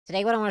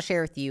Today, what I want to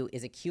share with you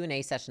is a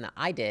Q&A session that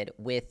I did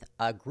with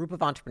a group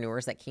of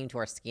entrepreneurs that came to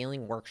our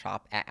scaling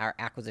workshop at our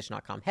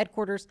acquisition.com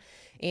headquarters.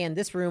 And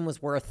this room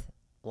was worth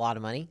a lot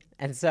of money.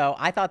 And so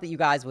I thought that you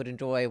guys would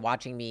enjoy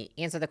watching me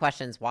answer the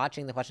questions,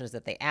 watching the questions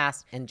that they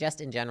asked, and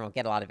just in general,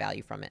 get a lot of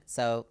value from it.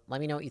 So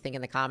let me know what you think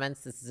in the comments.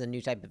 This is a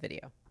new type of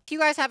video. If you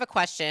guys have a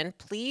question,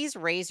 please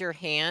raise your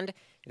hand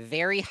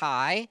very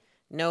high.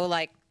 No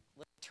like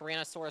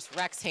Tyrannosaurus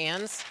Rex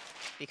hands,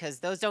 because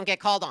those don't get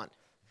called on.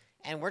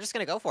 And we're just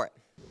going to go for it.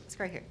 Let's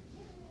go right here.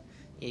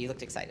 Yeah, you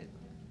looked excited.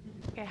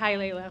 Okay, hi,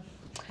 Layla.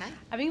 Hi.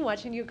 I've been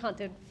watching your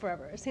content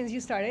forever, since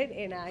you started,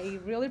 and I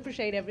really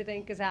appreciate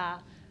everything because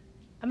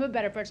I'm a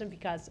better person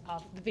because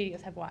of the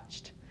videos I've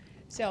watched.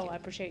 So I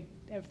appreciate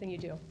everything you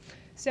do.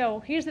 So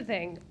here's the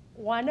thing.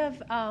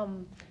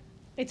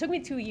 It took me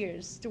 2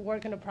 years to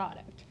work on a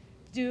product,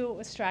 do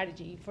a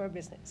strategy for a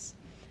business.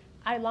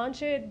 I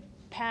launched it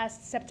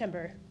past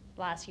September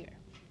last year,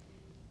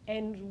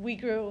 and we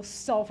grew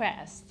so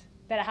fast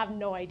that I have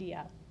no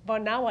idea.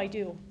 But now I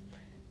do,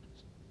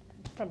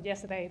 from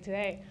yesterday to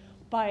today.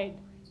 But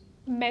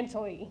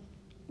mentally,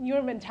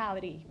 your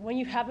mentality, when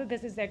you have a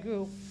business that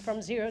grew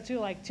from 0 to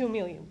like 2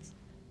 million,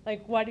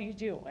 like what do you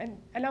do? And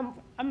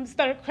I'm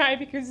starting to cry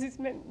because it's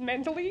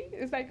mentally,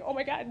 it's like, oh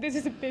my God, this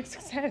is a big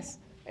success.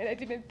 And I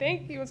didn't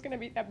think it was gonna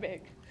be that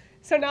big.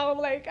 So now I'm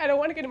like, I don't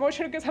wanna get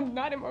emotional because I'm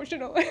not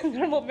emotional on a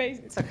normal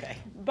basis. It's okay.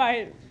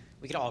 But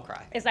we could all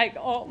cry. it's like,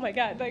 oh my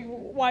God, like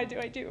what do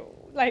I do?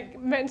 Like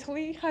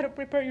mentally, how to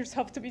prepare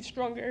yourself to be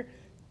stronger,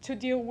 to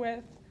deal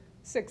with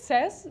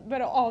success,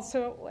 but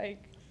also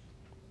like,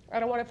 I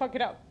don't want to fuck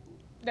it up.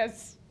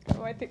 That's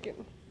my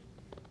thinking.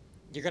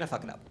 You're going to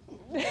fuck it up.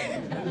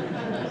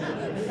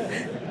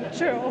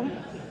 True.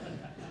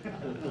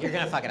 You're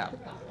going to fuck it up.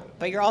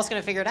 But you're also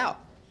going to figure it out.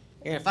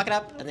 You're going to fuck it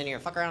up, and then you're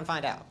going to fuck around and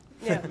find out.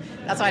 Yeah.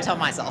 That's what I tell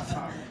myself.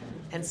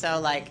 And so,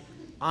 like,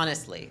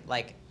 honestly,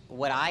 like,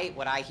 what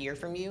I hear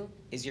from you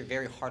is you're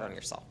very hard on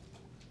yourself.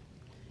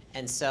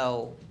 And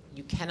so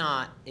you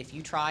cannot, if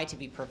you try to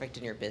be perfect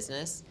in your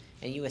business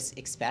and you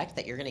expect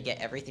that you're going to get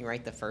everything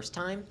right the first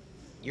time,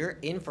 you're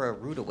in for a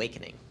rude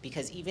awakening.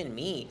 Because even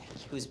me,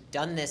 who's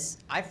done this,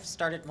 I've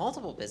started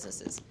multiple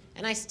businesses,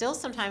 and I still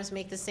sometimes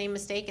make the same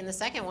mistake in the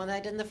second one that I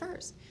did in the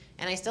first.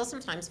 And I still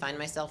sometimes find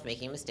myself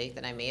making a mistake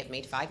that I may have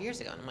made 5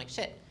 years ago. And I'm like,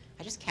 shit,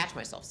 I just catch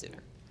myself sooner.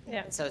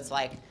 Yeah. And so it's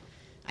like,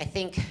 I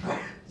think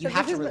you So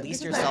have this to is release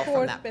this is my yourself from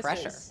fourth that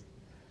business. pressure.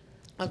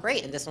 Oh,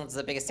 great, and this one's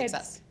the biggest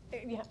success.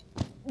 Yeah.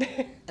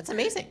 That's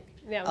amazing.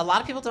 Yeah. A lot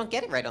of people don't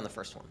get it right on the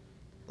first one.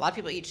 A lot of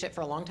people eat shit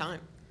for a long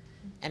time.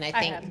 And I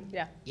think, have,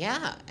 yeah.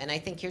 Yeah, and I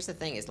think here's the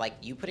thing is like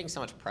you putting so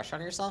much pressure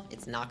on yourself,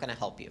 it's not going to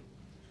help you.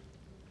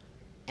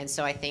 And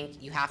so I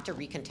think you have to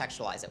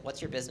recontextualize it.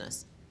 What's your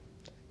business?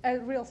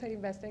 Real estate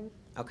investing.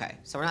 Okay,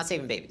 so we're not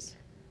saving babies.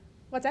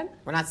 What's that?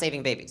 We're not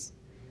saving babies.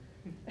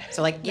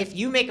 So like if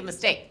you make a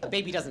mistake, a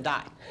baby doesn't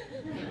die.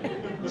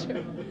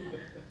 True.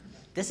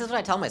 This is what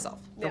I tell myself,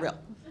 for Yeah. real.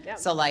 Yeah.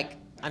 So like,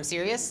 I'm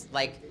serious,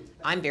 like,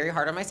 I'm very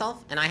hard on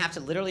myself, and I have to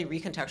literally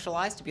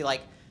recontextualize to be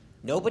like,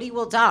 nobody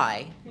will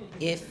die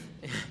if,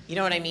 you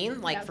know what I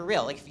mean? Like, Yeah. for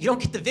real, like, if you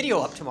don't get the video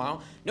up tomorrow,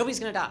 nobody's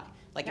gonna die.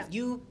 Like, Yeah. if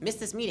you miss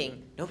this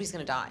meeting, nobody's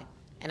gonna die.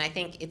 And I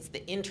think it's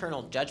the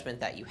internal judgment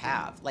that you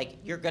have. Like,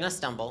 you're gonna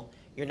stumble,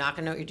 you're not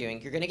gonna know what you're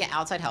doing, you're gonna get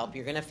outside help,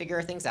 you're gonna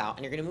figure things out,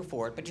 and you're gonna move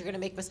forward, but you're gonna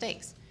make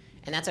mistakes.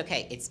 And that's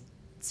okay. It's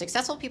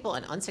successful people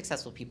and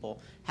unsuccessful people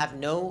have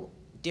no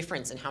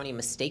difference in how many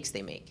mistakes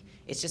they make.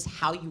 It's just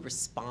how you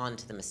respond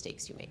to the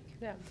mistakes you make.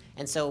 Yeah.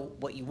 And so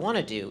what you want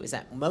to do is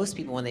that most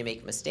people, when they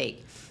make a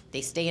mistake,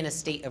 they stay in a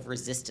state of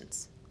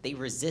resistance. They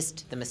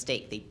resist the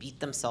mistake. They beat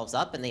themselves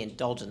up and they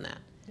indulge in that.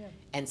 Yeah.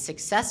 And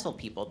successful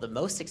people, the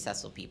most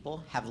successful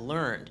people, have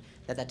learned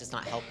that that does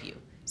not help you.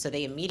 So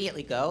they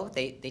immediately go,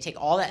 they take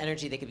all that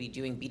energy they could be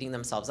doing beating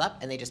themselves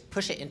up, and they just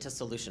push it into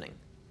solutioning.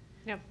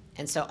 Yeah.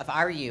 And so if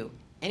I were you,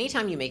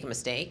 anytime you make a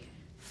mistake,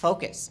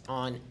 focus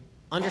on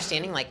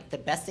understanding like the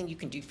best thing you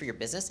can do for your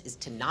business is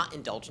to not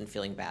indulge in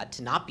feeling bad,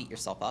 to not beat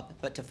yourself up,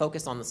 but to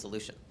focus on the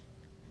solution.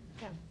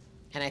 Yeah.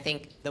 And I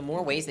think the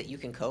more ways that you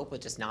can cope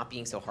with just not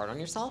being so hard on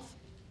yourself,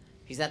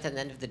 because at the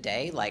end of the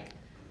day, like,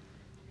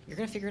 you're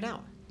going to figure it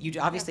out. You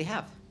obviously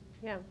have.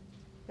 Yeah.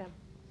 Yeah.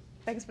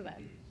 Thanks for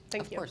that.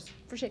 Thank you. Of course.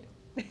 Appreciate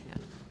it.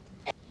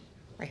 Yeah.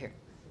 Right here.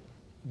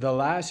 The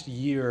last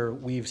year,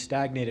 we've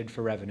stagnated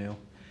for revenue,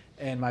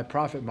 and my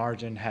profit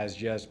margin has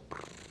just...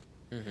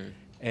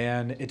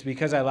 And it's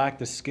because I lack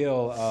the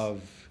skill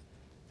of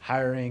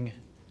hiring,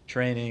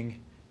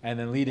 training, and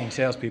then leading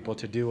salespeople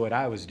to do what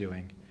I was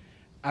doing.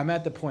 I'm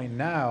at the point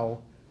now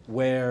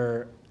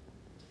where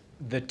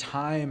the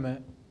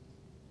time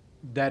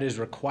that is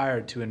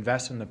required to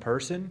invest in the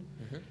person,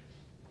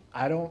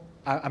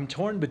 I'm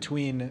torn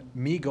between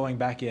me going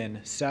back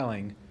in,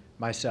 selling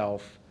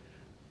myself,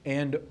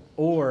 and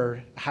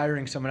or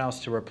hiring someone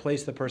else to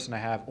replace the person I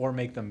have or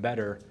make them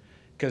better,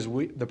 because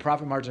the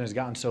profit margin has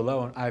gotten so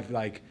low, and I've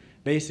like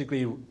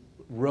basically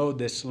rode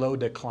this slow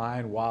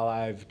decline while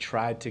I've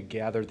tried to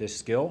gather this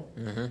skill.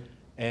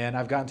 And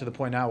I've gotten to the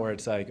point now where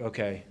it's like,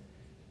 okay,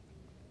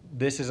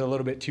 this is a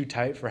little bit too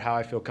tight for how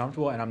I feel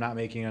comfortable, and I'm not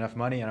making enough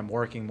money, and I'm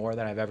working more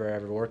than I've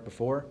ever worked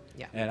before.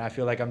 Yeah. And I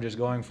feel like I'm just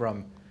going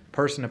from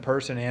person to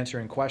person,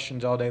 answering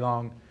questions all day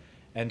long.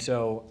 And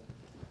so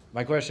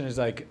my question is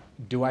like,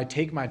 do I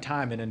take my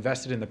time and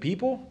invest it in the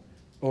people,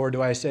 or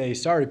do I say,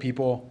 sorry,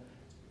 people,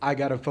 I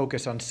got to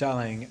focus on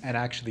selling and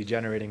actually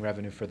generating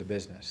revenue for the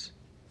business?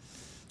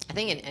 I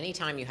think in any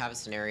time you have a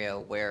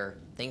scenario where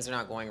things are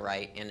not going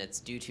right and it's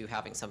due to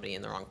having somebody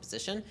in the wrong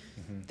position,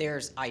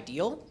 there's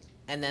ideal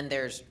and then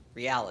there's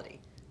reality.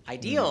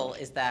 Ideal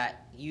is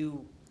that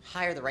you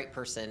hire the right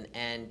person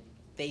and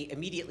they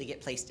immediately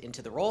get placed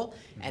into the role,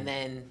 and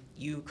then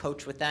you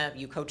coach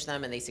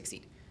them and they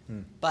succeed.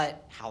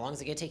 But how long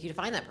is it going to take you to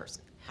find that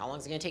person? How long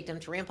is it going to take them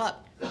to ramp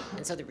up?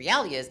 And so the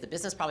reality is the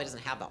business probably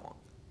doesn't have that long.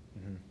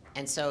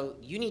 And so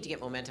you need to get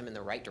momentum in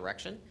the right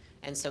direction.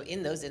 And so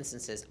in those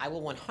instances, I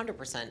will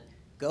 100%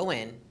 go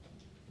in,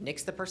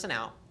 nix the person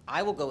out.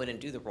 I will go in and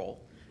do the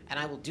role, and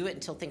I will do it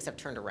until things have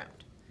turned around.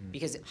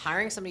 Because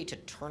hiring somebody to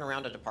turn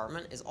around a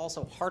department is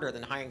also harder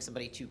than hiring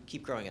somebody to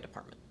keep growing a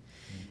department.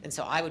 And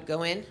so I would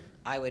go in,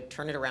 I would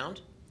turn it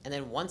around, and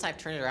then once I've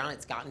turned it around,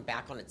 it's gotten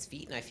back on its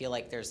feet, and I feel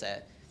like there's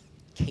a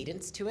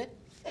cadence to it,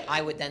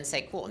 I would then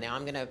say, cool, now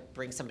I'm going to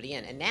bring somebody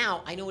in. And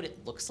now I know what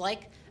it looks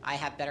like. I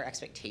have better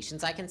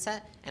expectations I can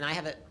set, and I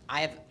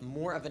have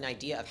more of an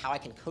idea of how I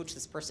can coach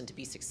this person to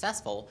be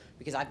successful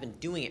because I've been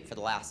doing it for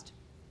the last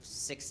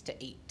 6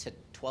 to 8 to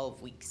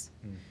 12 weeks.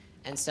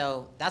 And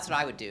so that's what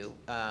I would do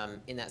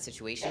in that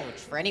situation, which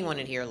for anyone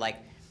in here, like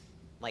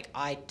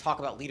I talk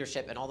about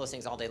leadership and all those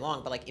things all day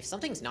long, but like if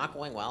something's not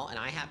going well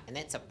and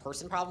it's a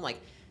person problem,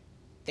 like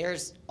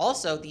there's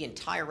also the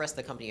entire rest of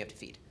the company you have to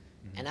feed.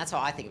 And that's how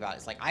I think about it.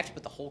 It's like I have to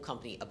put the whole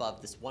company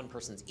above this one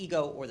person's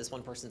ego or this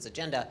one person's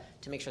agenda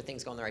to make sure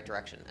things go in the right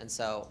direction. And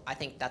so I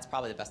think that's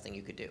probably the best thing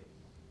you could do.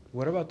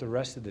 What about the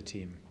rest of the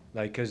team?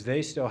 Like, because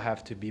they still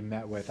have to be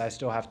met with. I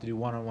still have to do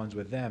one-on-ones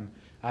with them.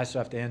 I still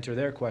have to answer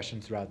their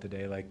questions throughout the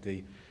day, like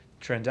the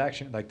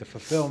transaction, like the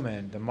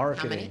fulfillment, the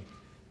marketing. How many?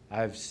 I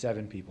have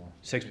 6 people.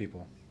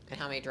 And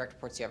how many direct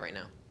reports do you have right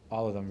now?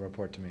 All of them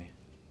report to me.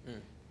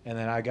 And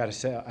then I got to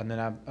say, and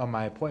then on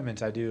my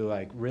appointments, I do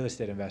like real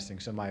estate investing.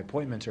 So my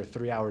appointments are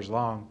 3 hours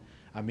long.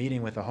 I'm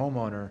meeting with a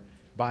homeowner,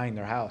 buying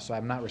their house. So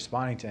I'm not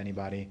responding to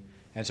anybody.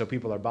 And so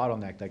people are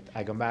bottlenecked. Like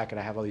I come back and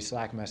I have all these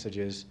Slack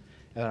messages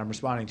that I'm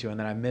responding to, and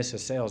then I miss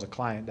a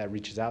client that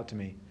reaches out to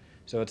me.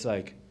 So it's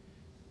like,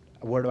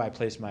 where do I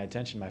place my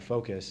attention, my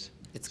focus?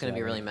 It's going to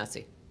be really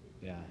messy.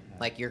 Yeah.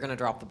 Like you're going to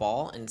drop the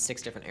ball in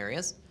 6 different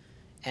areas,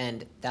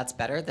 and that's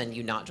better than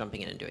you not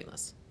jumping in and doing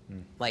this.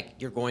 Like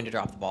you're going to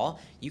drop the ball.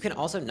 You can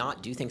also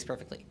not do things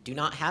perfectly. Do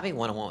not have a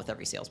one-on-one with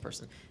every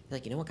salesperson. Be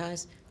like, you know what,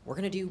 guys? We're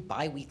going to do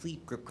bi-weekly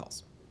group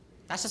calls.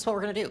 That's just what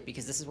we're going to do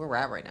because this is where we're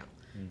at right now.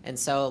 And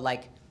so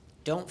like,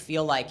 don't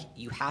feel like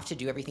you have to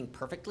do everything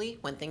perfectly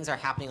when things are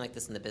happening like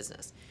this in the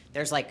business.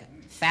 There's like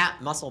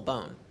fat, muscle,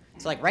 bone.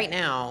 So like right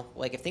now,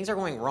 like if things are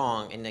going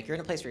wrong and like you're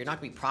in a place where you're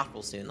not going to be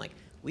profitable soon, like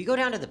we go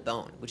down to the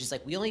bone, which is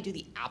like we only do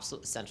the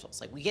absolute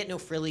essentials. Like we get no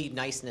frilly,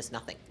 niceness,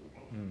 nothing.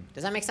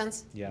 Does that make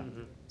sense? Yeah.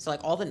 So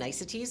like all the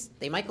niceties,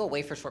 they might go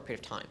away for a short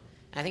period of time.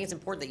 And I think it's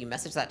important that you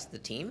message that to the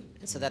team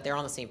and so that they're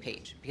on the same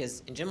page.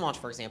 Because in Gym Launch,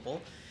 for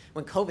example,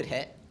 when COVID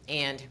hit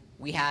and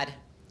we had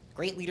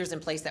great leaders in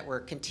place that were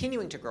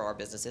continuing to grow our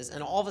businesses,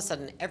 and all of a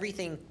sudden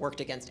everything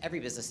worked against every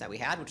business that we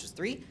had, which was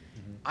 3,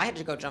 I had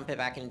to go jump it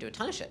back in and do a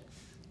ton of shit.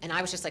 And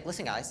I was just like,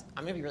 listen guys,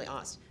 I'm gonna be really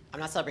honest. I'm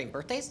not celebrating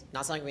birthdays,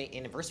 not celebrating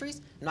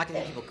anniversaries, I'm not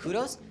giving people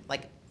kudos.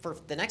 Like for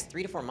the next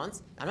 3 to 4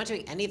 months, I'm not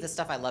doing any of the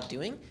stuff I love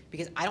doing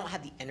because I don't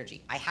have the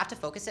energy. I have to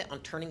focus it on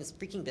turning this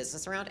freaking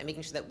business around and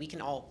making sure that we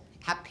can all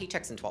have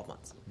paychecks in 12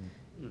 months.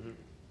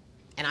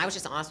 And I was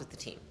just honest with the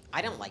team.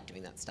 I don't like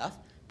doing that stuff,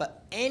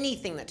 but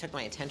anything that took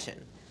my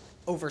attention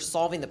over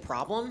solving the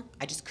problem,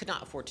 I just could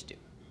not afford to do.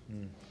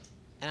 And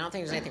I don't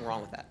think there's anything wrong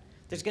with that.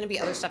 There's gonna be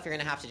other stuff you're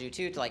gonna have to do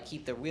too to like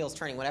keep the wheels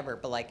turning, whatever,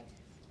 but like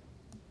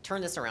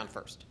turn this around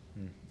first.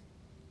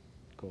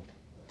 Cool.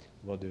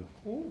 Will do.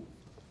 Ooh.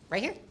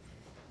 Right here.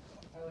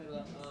 Hi,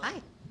 Layla.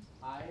 Hi.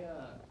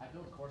 I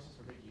build courses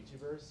for big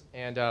YouTubers,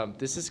 and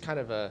this is kind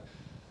of a.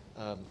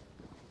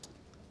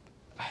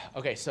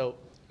 Okay, so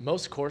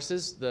most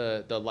courses,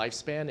 the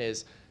lifespan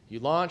is you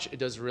launch, it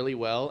does really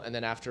well, and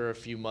then after a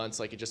few months,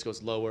 like it just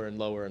goes lower and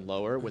lower and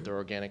lower with their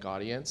organic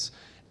audience.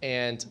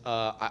 And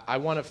I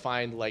want to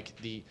find like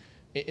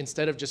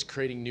instead of just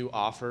creating new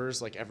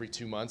offers like every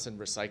 2 months and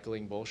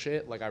recycling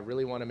bullshit, like I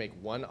really want to make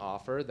one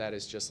offer that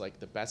is just like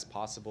the best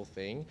possible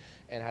thing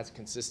and has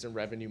consistent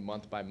revenue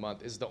month by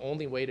month. Is the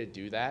only way to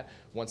do that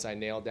once I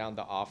nail down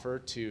the offer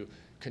to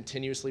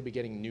continuously be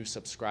getting new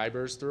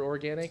subscribers through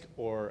organic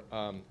or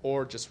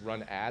just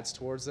run ads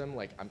towards them.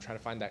 Like I'm trying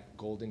to find that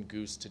golden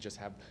goose to just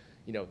have,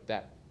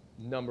 that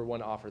number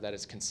one offer that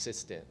is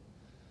consistent.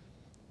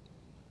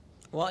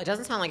 Well, it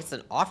doesn't sound like it's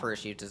an offer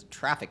issue, it's a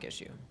traffic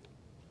issue.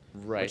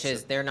 Right. Which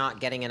is they're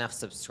not getting enough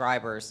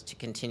subscribers to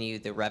continue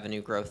the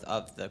revenue growth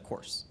of the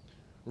course.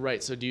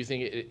 Right. So do you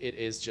think it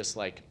is just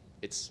like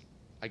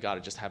I got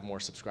to just have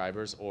more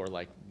subscribers or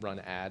like run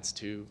ads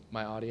to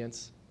my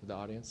audience? the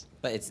audience.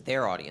 But it's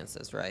their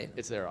audiences, right?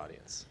 It's their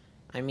audience.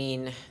 I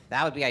mean,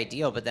 that would be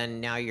ideal, but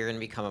then now you're going to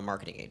become a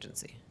marketing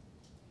agency.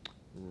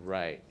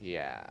 Right.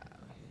 Yeah.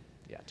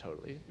 Yeah,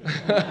 totally.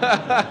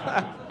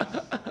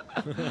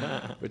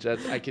 Which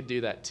I could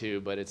do that too,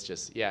 but it's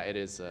just, yeah, it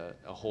is a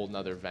whole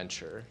nother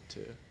venture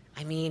to.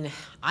 I mean,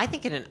 I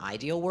think in an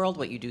ideal world,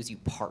 what you do is you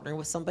partner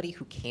with somebody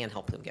who can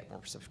help them get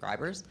more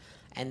subscribers,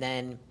 and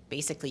then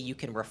basically you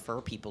can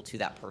refer people to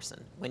that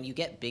person. When you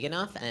get big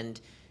enough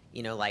and,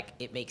 you know, like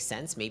it makes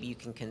sense, maybe you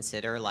can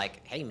consider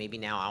like, hey, maybe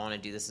now I want to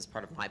do this as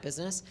part of my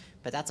business,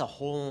 but that's a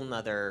whole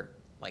nother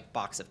like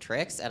box of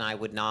tricks, and I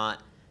would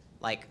not,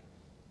 like,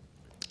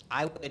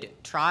 I would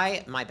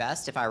try my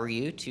best if I were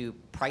you to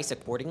price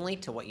accordingly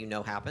to what you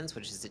know happens,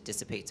 which is it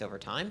dissipates over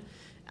time.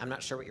 I'm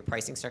not sure what your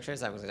pricing structure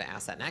is. I was going to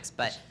ask that next,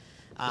 but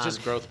It's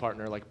just growth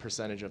partner, like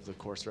percentage of the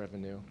course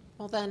revenue.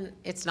 well, then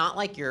it's not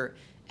like you're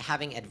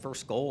having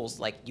adverse goals.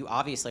 Like you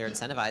obviously are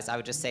incentivized. I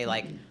would just say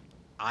like,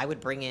 I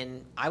would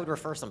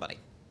refer somebody,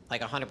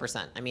 like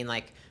 100%. I mean,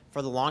 like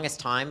for the longest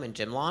time in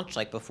Gym Launch,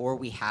 like before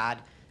we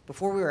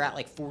were at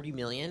like 40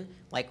 million,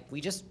 like we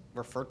just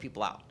referred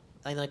people out.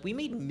 And like we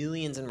made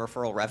millions in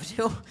referral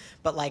revenue,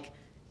 but like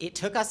it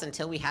took us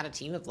until we had a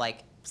team of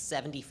like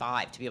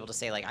 75 to be able to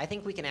say like, I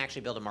think we can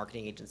actually build a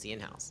marketing agency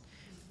in-house.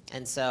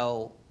 And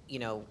so, you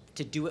know,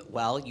 to do it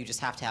well, you just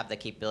have to have the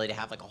capability to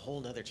have like a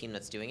whole nother team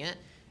that's doing it.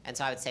 And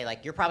so I would say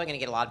like, you're probably going to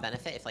get a lot of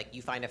benefit if like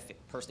you find a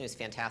person who's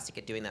fantastic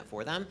at doing that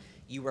for them,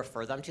 you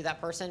refer them to that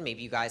person,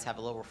 maybe you guys have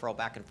a little referral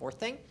back and forth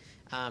thing,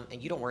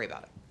 and you don't worry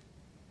about it.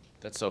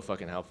 That's so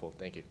fucking helpful.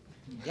 Thank you.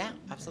 Yeah,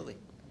 absolutely.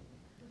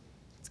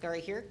 Let's go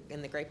right here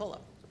in the gray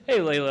polo. Hey,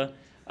 Layla.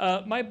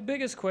 My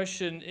biggest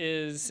question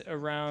is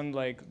around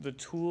like the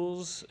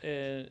tools,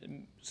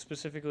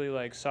 specifically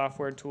like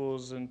software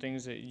tools and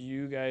things that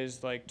you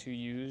guys like to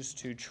use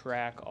to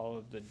track all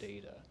of the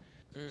data.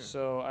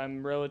 So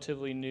I'm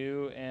relatively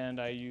new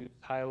and I use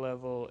high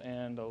level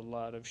and a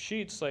lot of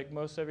sheets like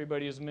most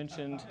everybody has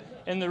mentioned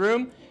in the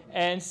room.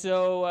 And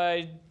so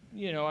I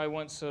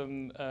want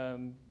some,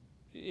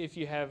 if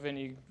you have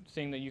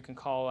anything that you can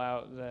call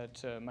out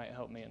that might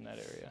help me in that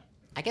area.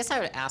 I guess I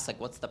would ask like,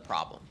 what's the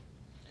problem?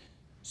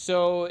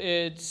 So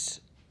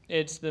it's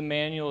the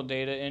manual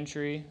data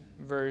entry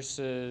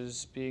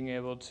versus being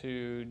able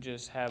to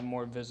just have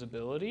more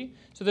visibility.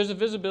 So there's a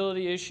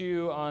visibility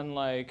issue on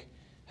like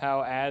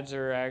how ads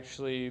are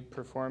actually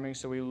performing,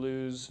 so we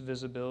lose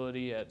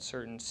visibility at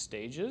certain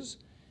stages.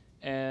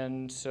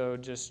 And so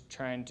just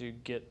trying to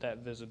get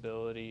that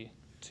visibility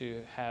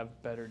to have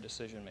better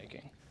decision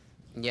making.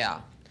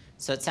 Yeah.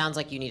 So it sounds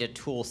like you need a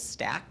tool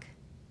stack.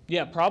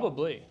 Yeah,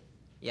 probably.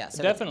 Yeah,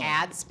 so Definitely.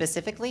 ads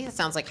specifically, it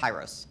sounds like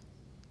Hyros.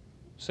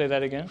 Say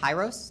that again?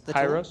 Hyros? The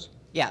tool? Hyros?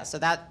 Yeah, so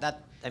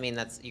that I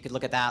mean, you could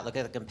look at that, look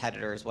at the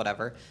competitors,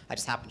 whatever. I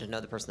just happen to know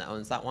the person that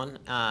owns that one.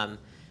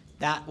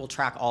 That will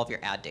track all of your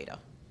ad data.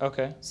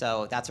 Okay.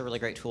 So that's a really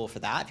great tool for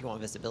that. If you want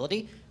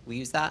visibility, we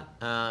use that.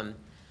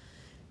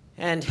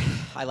 And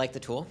I like the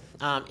tool.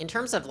 In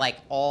terms of like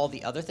all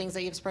the other things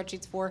that you have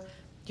spreadsheets for,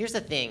 here's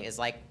the thing is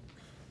like,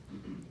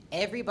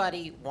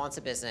 everybody wants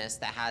a business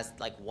that has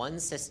like one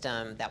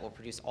system that will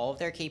produce all of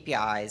their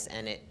KPIs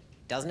and it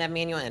doesn't have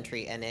manual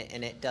entry and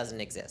it doesn't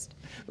exist.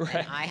 Right.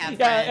 And I have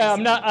friends.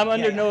 Yeah, I'm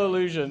under no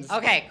illusions.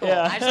 Okay, cool.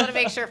 Yeah. I just want to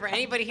make sure for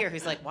anybody here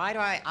who's like, why do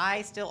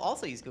I still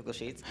also use Google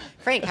Sheets?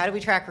 Frank, how do we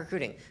track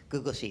recruiting?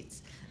 Google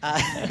Sheets.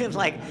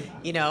 Like,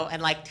 you know,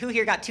 and like who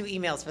here got 2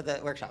 emails for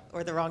the workshop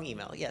or the wrong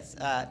email? Yes,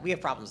 we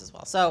have problems as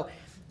well. So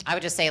I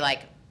would just say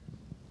like,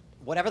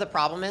 whatever the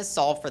problem is,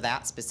 solve for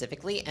that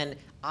specifically. And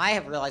I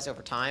have realized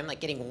over time, like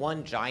getting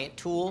one giant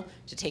tool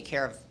to take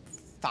care of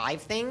 5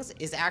 things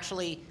is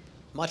actually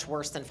much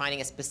worse than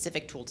finding a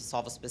specific tool to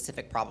solve a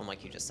specific problem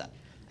like you just said.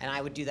 And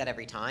I would do that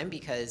every time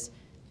because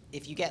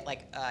if you get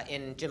like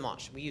in Gym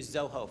Launch, we use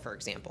Zoho, for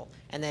example.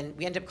 And then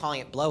we ended up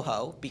calling it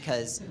Blowho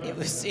because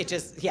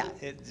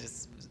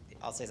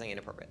I'll say something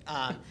inappropriate.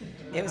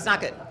 It was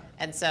not good.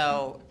 And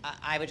so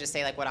I would just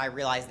say like what I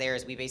realized there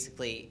is we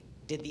basically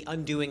did the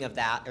undoing of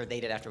that, or they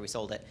did after we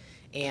sold it,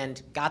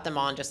 and got them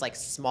on just like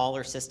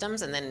smaller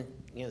systems, and then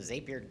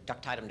Zapier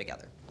duct tied them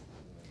together.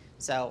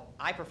 So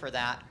I prefer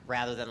that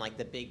rather than like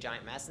the big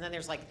giant mess. And then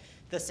there's like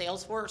the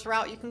Salesforce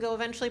route you can go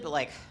eventually, but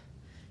like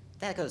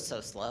that goes so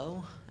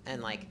slow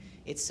and like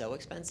it's so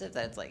expensive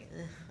that it's like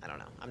I don't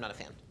know. I'm not a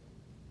fan.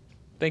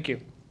 Thank you.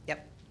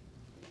 Yep.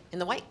 In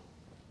the white.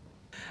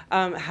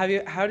 How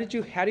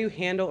do you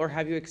handle or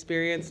have you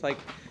experienced like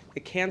the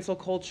cancel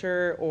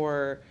culture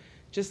or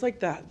just like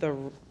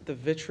the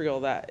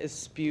vitriol that is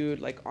spewed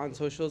like on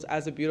socials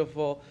as a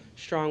beautiful,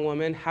 strong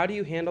woman? How do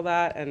you handle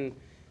that? And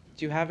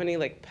do you have any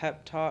like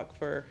pep talk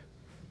for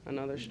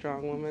another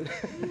strong woman?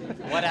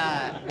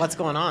 What's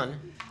going on?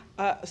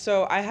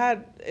 So I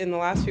had, in the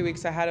last few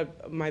weeks, I had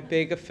my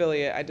big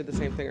affiliate, I did the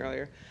same thing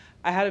earlier.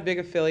 I had a big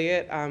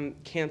affiliate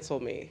cancel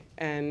me.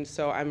 And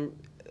so I'm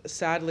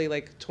sadly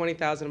like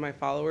 20,000 of my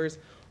followers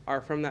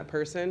are from that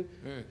person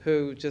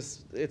who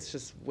it's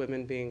just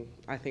women being,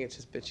 I think it's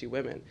just bitchy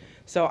women.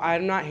 So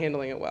I'm not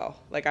handling it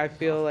well. Like I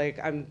feel like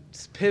I'm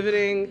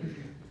pivoting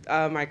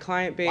My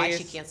client base. Why'd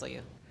she cancel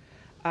you?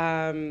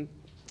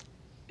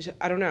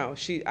 I don't know.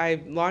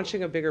 I'm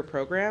launching a bigger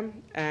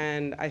program,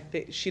 and I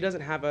think she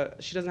doesn't have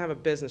a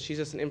business. She's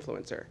just an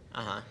influencer.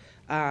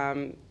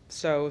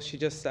 So she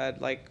just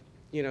said, like,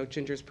 you know,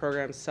 Ginger's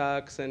program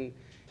sucks, and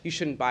you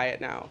shouldn't buy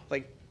it now,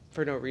 like,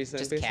 for no reason.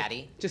 Just basically.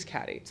 catty? Just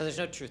catty. So there's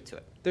no truth to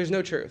it. There's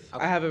no truth.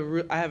 Okay. I have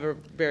a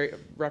very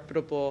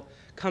reputable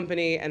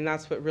company, and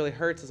that's what really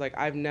hurts. Is like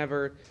I've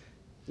never,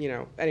 you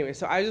know. Anyway,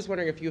 so I was just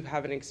wondering if you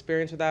have an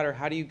experience with that, or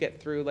how do you get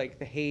through like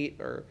the hate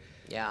or.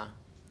 Yeah.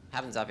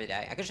 Happens every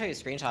day. I could show you a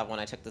screenshot of one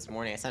I took this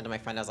morning. I sent it to my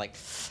friend. I was like,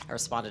 I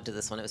responded to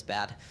this one. It was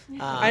bad.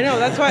 I know.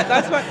 That's why.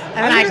 And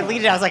then I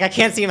deleted it. I was like, I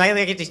can't see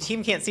my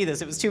team can't see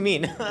this. It was too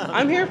mean.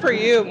 I'm here for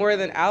you more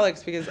than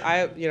Alex because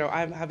I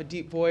have a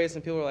deep voice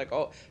and people are like,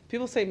 oh,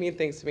 people say mean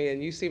things to me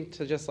and you seem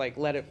to just like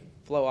let it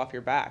flow off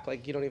your back.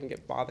 Like you don't even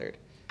get bothered.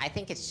 I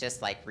think it's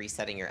just like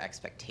resetting your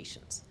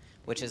expectations,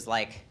 which is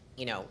like,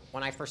 you know,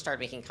 when I first started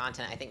making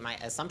content, I think my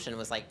assumption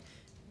was like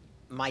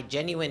my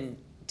genuine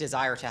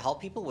desire to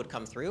help people would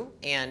come through,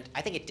 and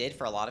I think it did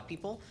for a lot of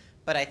people,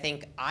 but I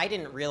think I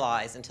didn't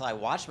realize until I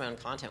watched my own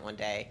content one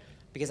day,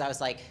 because I was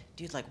like,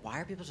 dude, like,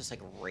 why are people just like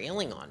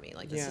railing on me?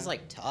 Like, this is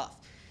like tough.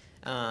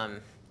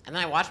 And then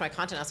I watched my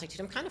content, and I was like, dude,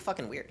 I'm kind of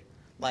fucking weird.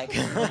 Like,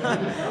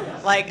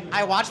 like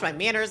I watched my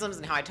mannerisms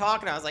and how I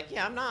talk, and I was like,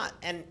 yeah, I'm not.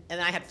 And then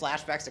I had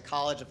flashbacks to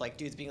college of like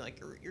dudes being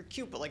like, you're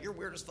cute, but like you're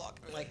weird as fuck.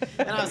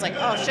 And I was like,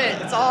 oh shit,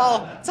 it's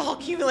all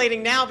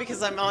accumulating now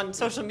because I'm on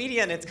social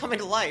media and it's coming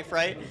to life,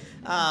 right?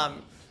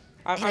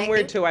 I'm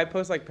weird too. I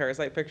post like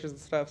parasite pictures and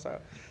stuff. So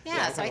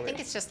yeah, so I think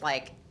it's just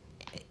like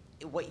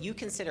what you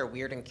consider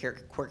weird and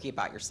quirky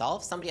about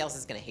yourself, somebody else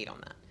is going to hate on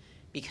that.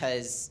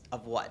 Because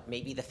of what?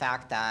 Maybe the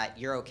fact that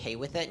you're okay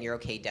with it and you're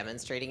okay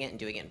demonstrating it and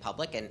doing it in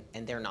public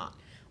and they're not.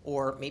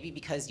 Or maybe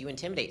because you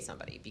intimidate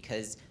somebody,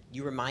 because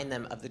you remind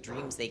them of the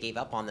dreams they gave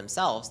up on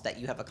themselves that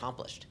you have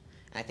accomplished.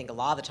 And I think a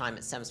lot of the time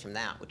it stems from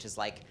that, which is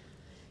like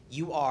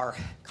you are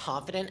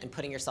confident in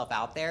putting yourself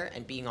out there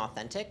and being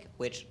authentic,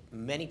 which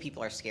many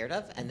people are scared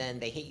of, and then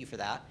they hate you for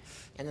that.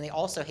 And then they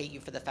also hate you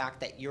for the fact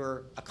that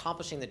you're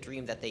accomplishing the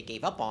dream that they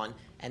gave up on,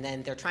 and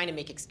then they're trying to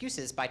make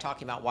excuses by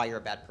talking about why you're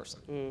a bad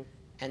person.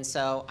 And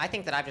so I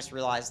think that I've just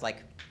realized,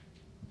 like,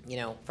 you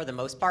know, for the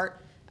most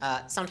part,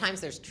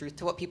 sometimes there's truth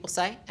to what people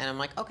say, and I'm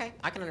like, okay,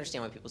 I can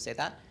understand why people say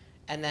that.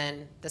 And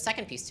then the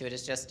second piece to it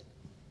is just,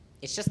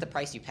 it's just the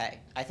price you pay.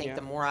 I think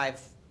the more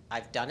I've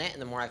done it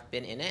and the more I've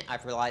been in it,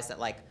 I've realized that,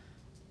 like,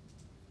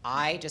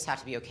 I just have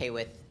to be okay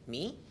with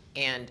me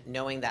and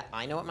knowing that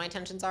I know what my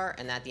intentions are,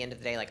 and that at the end of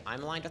the day, like,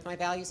 I'm aligned with my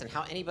values, and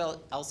how anybody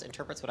else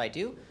interprets what I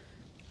do,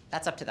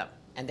 that's up to them.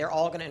 And they're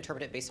all going to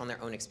interpret it based on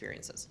their own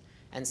experiences.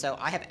 And so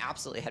I have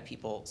absolutely had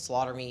people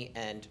slaughter me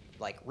and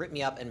like rip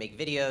me up and make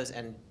videos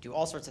and do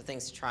all sorts of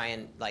things to try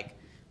and like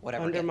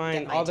whatever undermine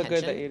get my all attention.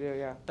 the good that you do.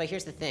 Yeah. But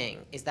here's the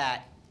thing: is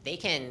that they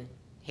can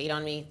hate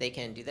on me, they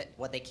can do that.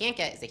 What they can't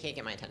get is they can't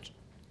get my attention.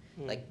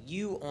 Like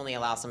you only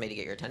allow somebody to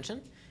get your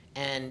attention.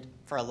 And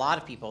for a lot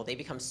of people, they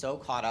become so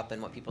caught up in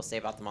what people say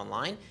about them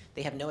online,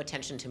 they have no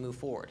attention to move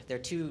forward. They're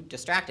too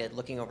distracted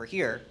looking over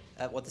here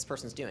at what this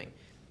person's doing.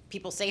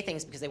 People say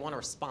things because they want a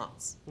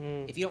response.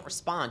 If you don't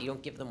respond, you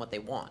don't give them what they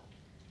want.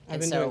 I've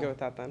been doing good with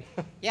that then.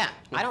 Yeah,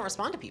 I don't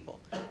respond to people.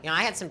 You know,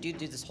 I had some dude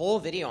do this whole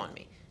video on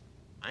me.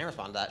 I didn't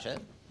respond to that shit.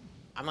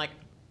 I'm like,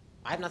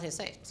 I have nothing to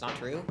say. It's not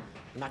true.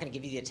 I'm not going to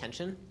give you the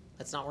attention.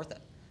 It's not worth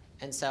it.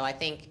 And so I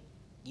think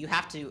you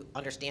have to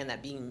understand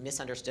that being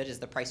misunderstood is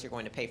the price you're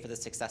going to pay for the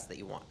success that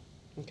you want.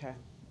 Okay.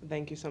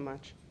 Thank you so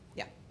much.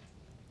 Yeah.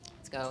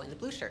 Let's go in the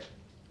blue shirt.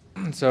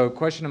 So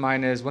question of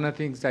mine is, one of the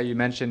things that you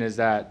mentioned is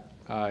that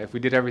if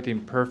we did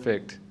everything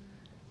perfect,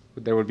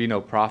 there would be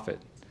no profit.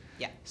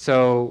 Yeah.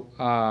 So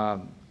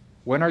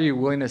when are you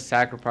willing to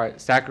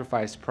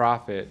sacrifice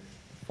profit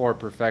for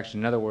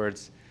perfection? In other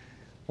words,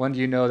 when do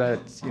you know that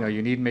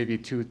you need maybe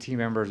 2 team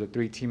members or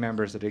 3 team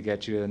members to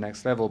get you to the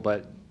next level,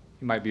 but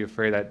you might be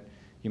afraid that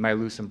you might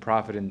lose some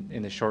profit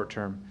in the short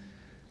term?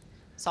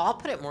 So I'll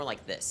put it more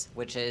like this,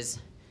 which is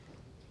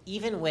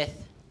even with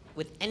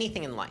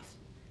anything in life,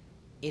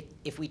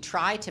 if we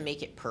try to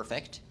make it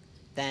perfect,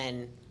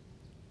 then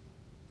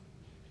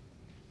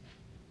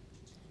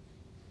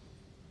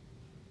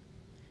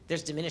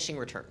there's diminishing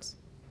returns,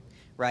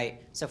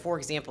 right? So for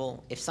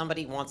example, if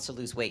somebody wants to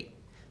lose weight,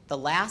 the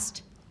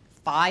last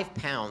 5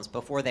 pounds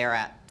before they're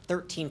at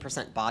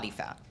 13% body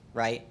fat,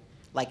 right?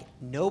 Like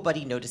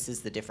nobody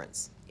notices the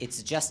difference.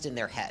 It's just in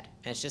their head.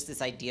 And it's just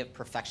this idea of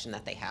perfection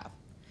that they have.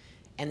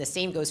 And the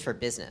same goes for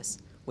business,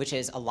 which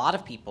is a lot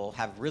of people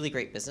have really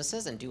great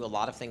businesses and do a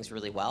lot of things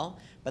really well,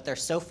 but they're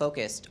so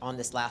focused on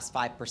this last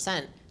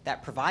 5%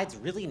 that provides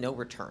really no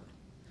return.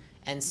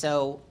 And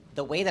so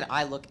the way that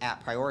I look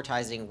at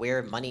prioritizing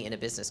where money in a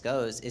business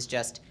goes is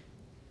just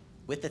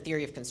with the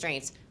theory of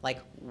constraints, like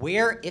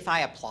where, if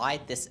I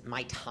applied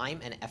my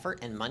time and effort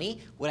and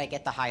money, would I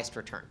get the highest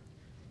return?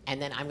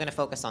 And then I'm going to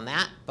focus on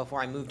that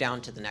before I move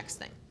down to the next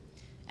thing.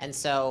 And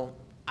so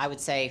I would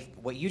say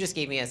what you just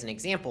gave me as an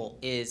example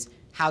is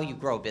how you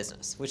grow a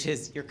business, which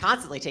is you're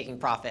constantly taking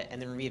profit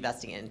and then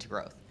reinvesting it into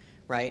growth.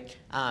 right?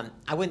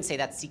 I wouldn't say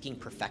that's seeking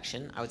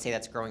perfection. I would say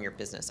that's growing your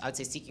business. I would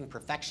say seeking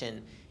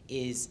perfection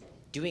is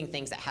doing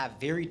things that have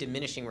very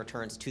diminishing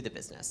returns to the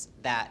business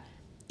that,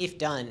 if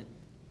done,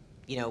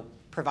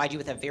 provide you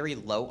with a very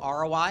low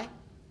ROI.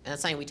 And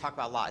that's something we talk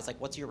about a lot. It's like,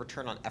 what's your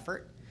return on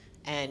effort?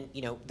 And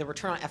the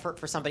return on effort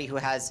for somebody who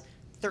has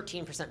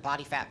 13%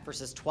 body fat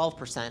versus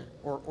 12%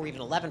 or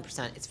even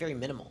 11%, it's very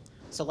minimal.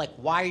 So like,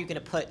 why are you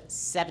going to put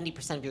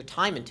 70% of your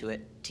time into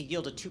it to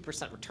yield a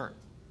 2% return?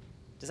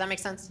 Does that make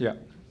sense? Yeah.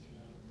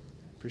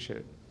 Appreciate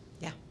it.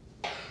 Yeah.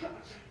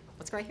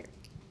 Let's go right here.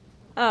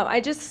 I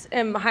just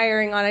am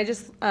hiring on. I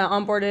just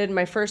onboarded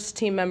my first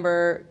team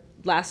member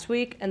last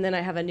week, and then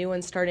I have a new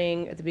one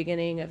starting at the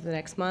beginning of the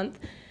next month.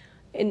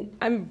 And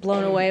I'm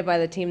blown away by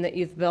the team that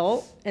you've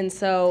built. And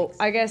so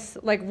I guess,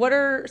 like, what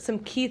are some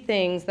key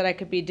things that I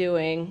could be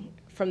doing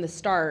from the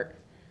start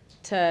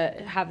to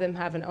have them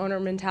have an owner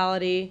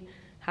mentality,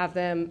 have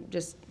them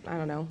just, I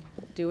don't know,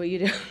 do what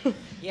you do?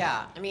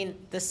 Yeah, I mean,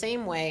 the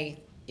same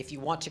way, if you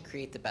want to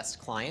create the best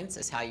clients,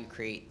 is how you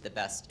create the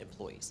best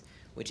employees,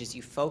 which is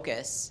you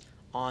focus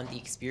on the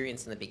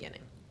experience in the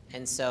beginning.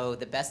 And so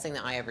the best thing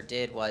that I ever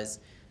did was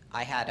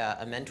I had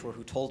a mentor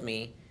who told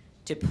me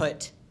to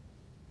put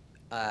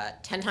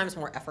 10 times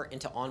more effort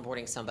into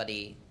onboarding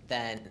somebody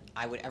than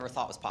I would ever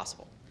thought was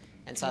possible.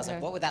 And so I was like,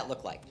 what would that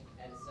look like?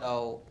 And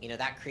so,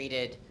 that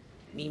created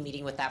me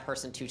meeting with that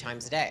person 2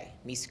 times a day,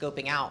 me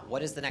scoping out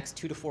what does the next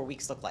 2 to 4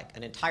 weeks look like,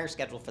 an entire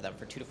schedule for them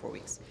for 2 to 4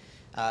 weeks,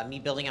 me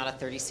building out a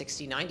 30,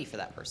 60, 90 for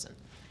that person.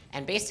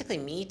 And basically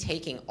me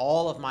taking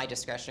all of my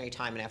discretionary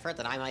time and effort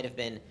that I might have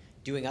been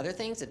doing other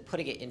things and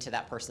putting it into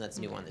that person that's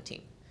new on the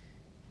team.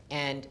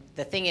 And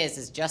the thing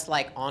is just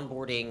like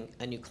onboarding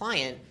a new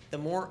client, the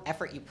more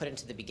effort you put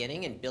into the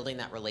beginning and building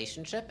that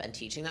relationship and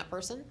teaching that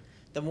person,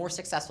 the more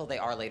successful they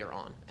are later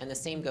on. And the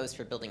same goes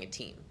for building a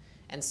team.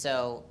 And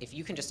so if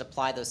you can just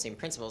apply those same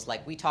principles,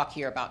 like we talk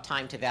here about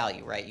time to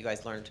value, right? You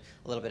guys learned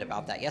a little bit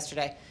about that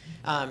yesterday.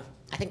 I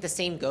think the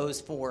same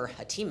goes for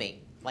a teammate.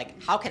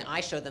 Like, how can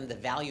I show them the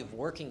value of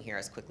working here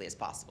as quickly as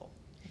possible?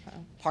 Okay.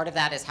 Part of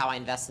that is how I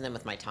invest in them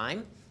with my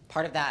time.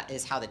 Part of that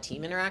is how the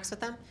team interacts with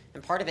them,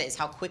 and part of it is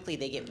how quickly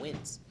they get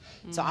wins.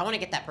 So I want to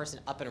get that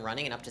person up and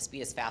running and up to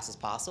speed as fast as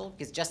possible,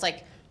 because just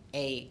like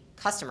a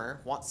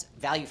customer wants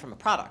value from a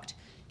product,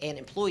 an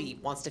employee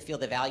wants to feel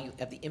the value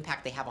of the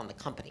impact they have on the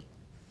company.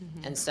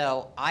 And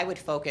so I would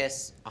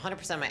focus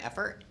 100% of my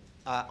effort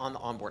on the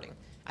onboarding.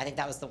 I think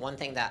that was the one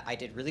thing that I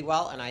did really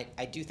well, and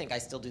I do think I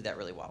still do that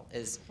really well,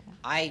 is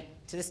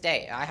to this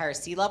day, I hire a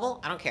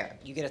C-level, I don't care.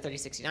 You get a 30,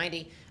 60,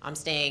 90. I'm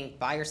staying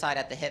by your side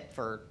at the hip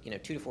for 2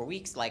 to 4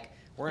 weeks. Like,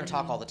 we're going to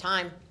talk all the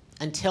time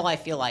until I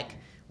feel like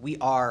we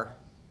are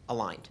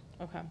aligned.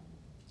 Okay.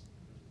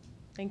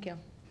 Thank you.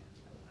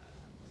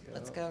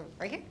 Let's go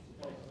right here.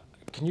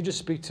 Can you just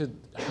speak to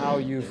how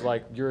you've,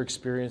 your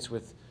experience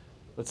with,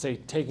 let's say,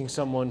 taking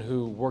someone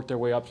who worked their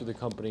way up through the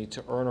company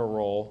to earn a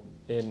role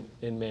in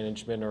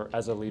management or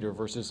as a leader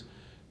versus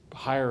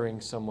hiring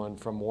someone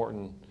from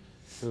Wharton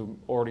who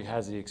already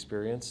has the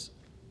experience?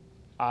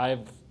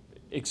 I've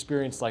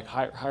experienced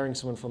hiring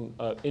someone from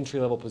an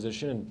entry-level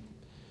position and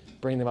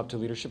bringing them up to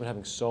leadership and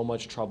having so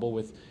much trouble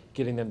with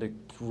getting them to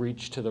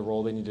reach to the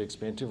role they need to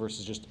expand to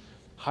versus just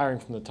hiring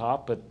from the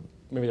top, but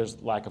maybe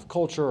there's lack of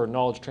culture or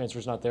knowledge transfer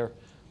is not there.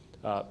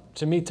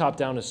 To me,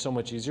 top-down is so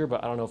much easier,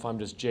 but I don't know if I'm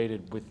just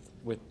jaded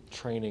with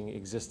training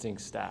existing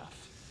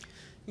staff.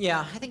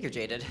 Yeah, I think you're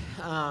jaded.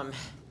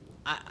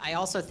 I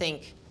also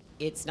think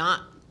it's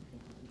not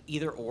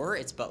either or,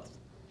 it's both.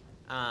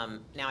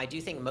 Now, I do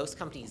think most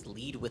companies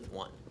lead with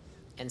one.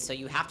 And so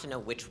you have to know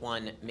which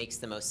one makes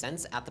the most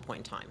sense at the point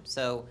in time.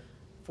 So,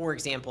 for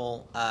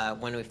example,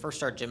 when we first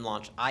started Gym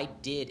Launch, I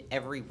did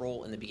every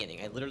role in the beginning.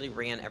 I literally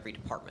ran every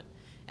department.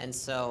 And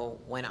so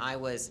when I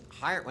was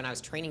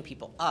training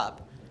people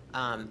up,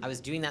 I was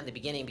doing that in the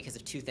beginning because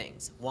of 2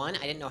 things. 1,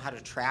 I didn't know how to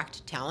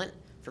attract talent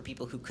for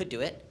people who could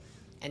do it.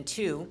 And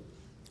 2,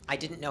 I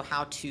didn't know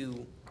how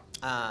to,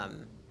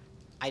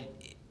 I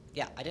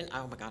didn't,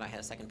 oh my God, I had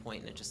a second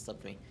point and it just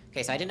slipped me.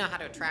 Okay, so I didn't know how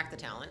to attract the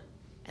talent.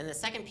 And the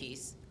second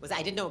piece was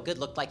I didn't know what good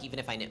looked like even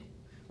if I knew,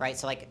 right?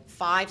 So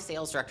 5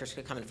 sales directors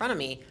could come in front of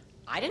me.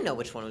 I didn't know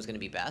which one was going to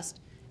be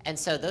best. And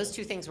so those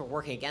 2 things were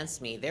working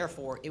against me.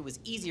 Therefore, it was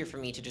easier for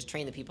me to just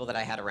train the people that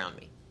I had around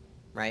me,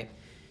 right?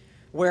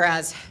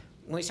 Whereas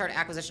when we started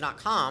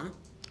acquisition.com,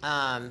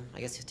 I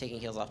guess taking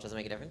heels off doesn't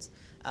make a difference.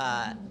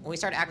 When we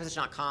started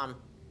acquisition.com,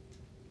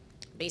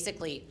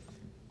 basically,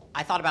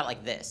 I thought about it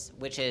like this,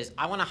 which is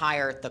I want to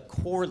hire the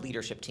core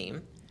leadership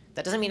team.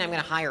 That doesn't mean I'm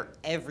going to hire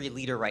every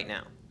leader right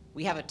now.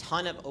 We have a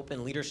ton of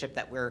open leadership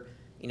that we're,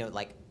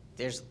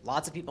 there's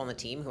lots of people on the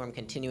team who I'm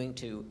continuing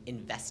to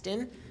invest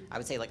in. I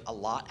would say a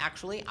lot,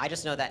 actually. I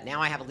just know that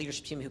now I have a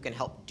leadership team who can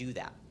help do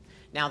that.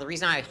 Now, the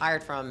reason I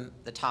hired from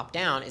the top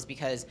down is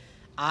because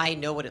I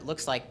know what it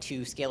looks like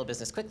to scale a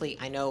business quickly.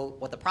 I know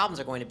what the problems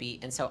are going to be,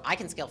 and so I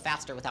can scale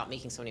faster without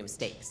making so many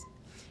mistakes.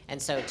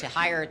 And so to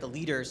hire the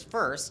leaders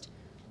first,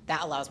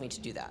 that allows me to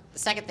do that. The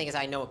second thing is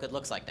I know what good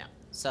looks like now.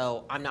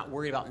 So I'm not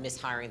worried about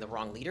mishiring the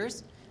wrong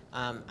leaders.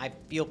 I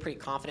feel pretty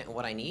confident in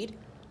what I need.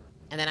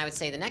 And then I would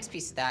say the next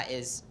piece of that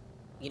is,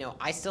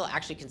 I still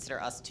actually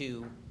consider us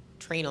to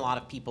train a lot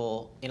of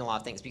people in a lot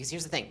of things. Because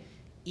here's the thing,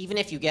 even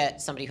if you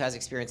get somebody who has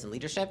experience in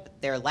leadership,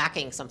 they're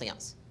lacking something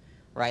else,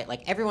 right?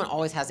 Like everyone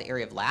always has an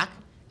area of lack.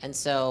 And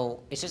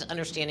so it's just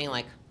understanding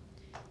like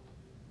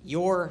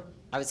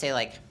I would say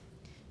like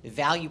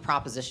value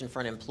proposition for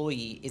an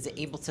employee is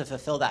able to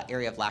fulfill that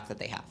area of lack that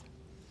they have.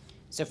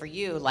 So for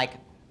you, like,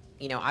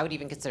 I would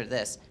even consider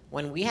this.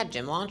 When we had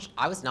Gym Launch,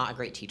 I was not a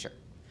great teacher.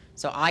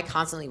 So I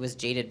constantly was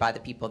jaded by the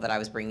people that I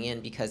was bringing in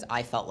because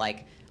I felt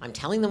like I'm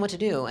telling them what to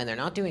do and they're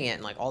not doing it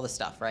and like all this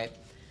stuff, right?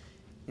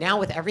 Now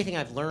with everything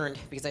I've learned,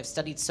 because I've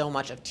studied so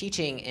much of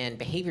teaching and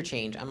behavior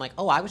change, I'm like,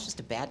 oh, I was just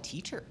a bad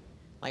teacher.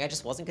 Like I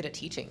just wasn't good at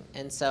teaching.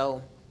 And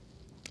so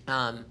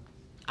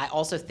I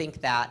also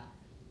think that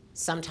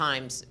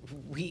sometimes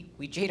we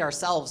jade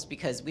ourselves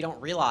because we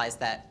don't realize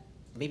that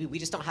maybe we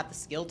just don't have the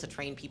skill to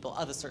train people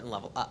of a certain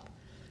level up.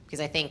 Because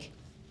I think,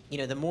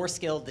 the more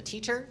skilled the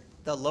teacher,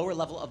 the lower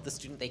level of the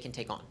student they can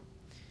take on.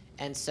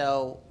 And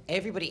so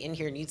everybody in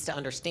here needs to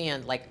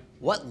understand, like,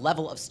 what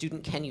level of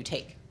student can you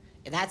take?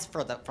 And that's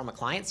from a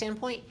client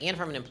standpoint and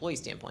from an employee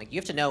standpoint. You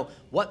have to know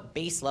what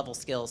base level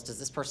skills does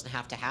this person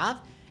have to have,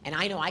 and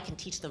I know I can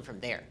teach them from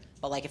there.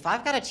 But like if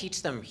I've got to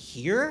teach them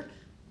here,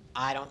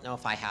 I don't know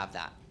if I have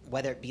that.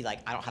 Whether it be like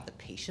I don't have the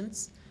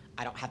patience,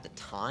 I don't have the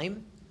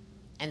time.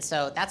 And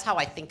so that's how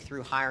I think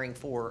through hiring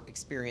for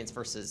experience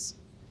versus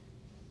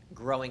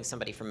growing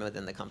somebody from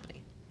within the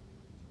company.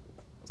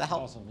 Does that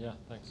help? Awesome, yeah,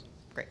 thanks.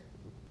 Great.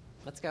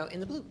 Let's go in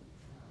the blue.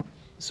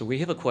 So we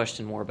have a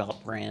question more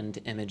about brand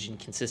image and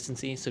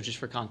consistency. So just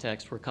for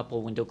context, we're a couple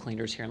of window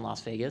cleaners here in Las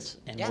Vegas,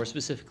 and we're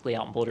specifically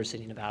out in Boulder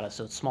City, Nevada.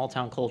 So it's small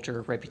town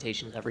culture,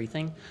 reputation is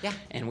everything. Yeah.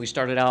 And we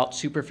started out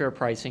super fair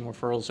pricing,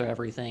 referrals are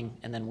everything,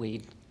 and then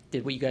we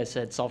did what you guys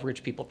said, solve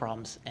rich people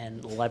problems,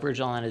 and the leverage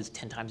on it is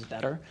 10 times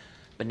better.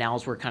 But now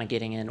as we're kind of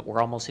getting in,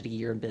 we're almost at a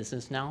year in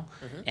business now.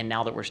 And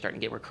now that we're starting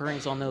to get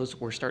recurrings on those,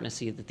 we're starting to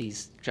see that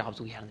these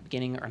jobs we had in the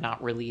beginning are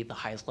not really the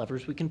highest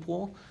levers we can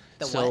pull.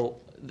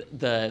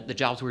 The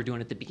jobs we were doing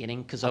at the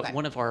beginning, because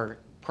one of our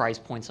price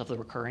points of the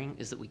recurring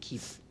is that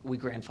we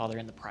grandfather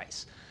in the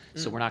price.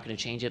 So we're not going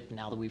to change it. But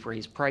now that we've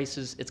raised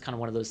prices, it's kind of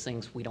one of those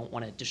things we don't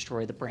want to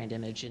destroy the brand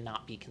image and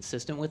not be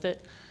consistent with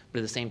it. But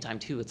at the same time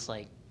too, it's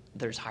like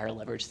there's higher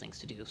leverage things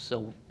to do.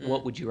 So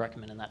what would you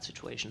recommend in that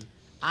situation?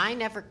 I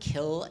never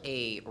kill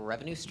a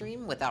revenue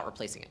stream without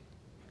replacing it.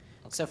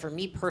 Okay. So for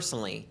me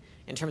personally,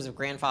 in terms of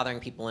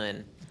grandfathering people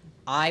in,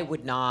 I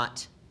would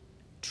not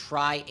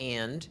try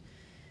and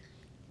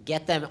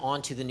get them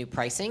onto the new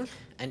pricing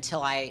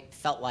until I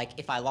felt like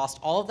if I lost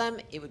all of them,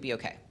 it would be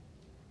okay.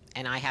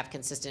 And I have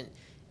consistent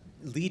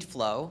lead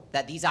flow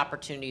that these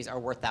opportunities are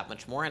worth that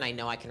much more, and I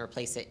know I can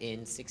replace it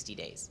in 60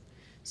 days.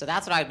 So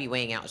that's what I would be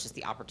weighing out, is just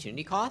the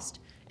opportunity cost,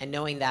 and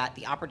knowing that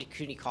the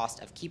opportunity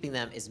cost of keeping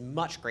them is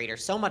much greater,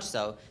 so much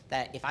so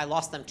that if I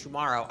lost them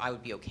tomorrow, I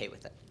would be okay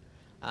with it.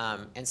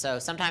 And so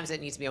sometimes it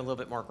needs to be a little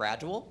bit more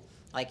gradual.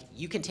 Like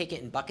you can take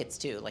it in buckets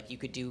too. Like you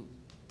could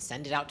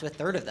send it out to a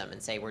third of them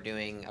and say we're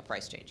doing a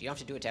price change. You don't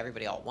have to do it to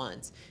everybody all at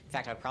once. In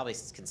fact, I would probably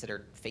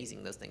consider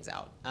phasing those things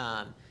out.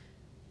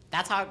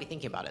 That's how I'd be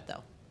thinking about it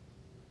though.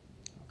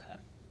 Okay.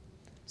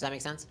 Does that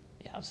make sense?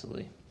 Yeah,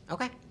 absolutely.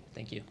 Okay.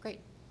 Thank you. Great.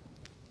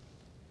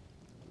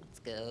 Let's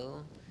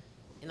go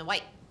in the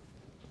white.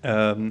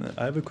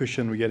 I have a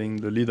question regarding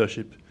the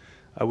leadership.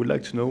 I would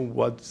like to know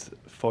what,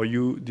 for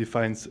you,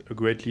 defines a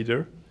great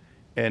leader,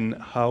 and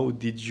how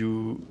did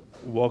you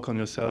work on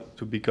yourself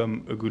to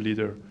become a good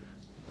leader?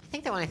 I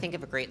think that when I think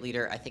of a great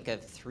leader, I think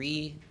of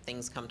three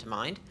things come to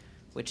mind,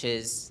 which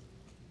is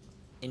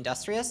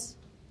industrious,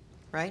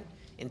 right?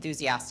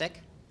 Enthusiastic,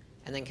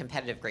 and then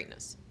competitive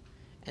greatness.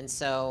 And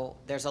so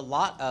there's a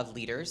lot of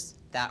leaders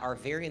that are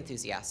very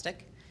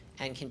enthusiastic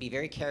and can be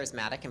very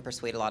charismatic and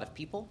persuade a lot of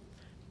people,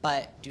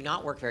 but do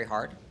not work very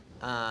hard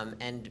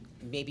and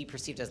may be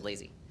perceived as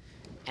lazy.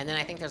 And then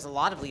I think there's a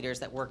lot of leaders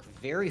that work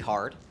very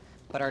hard,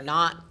 but are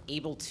not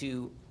able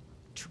to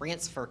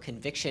transfer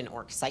conviction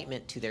or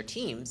excitement to their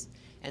teams,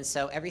 and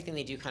so everything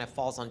they do kind of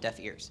falls on deaf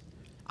ears.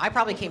 I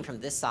probably came from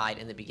this side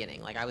in the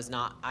beginning. Like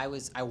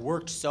I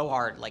worked so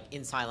hard, like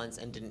in silence,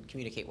 and didn't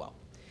communicate well.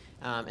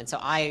 And so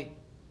I,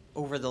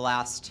 over the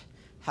last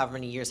however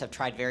many years, have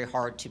tried very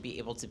hard to be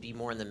able to be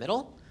more in the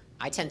middle.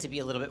 I tend to be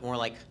a little bit more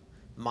like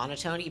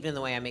monotone, even in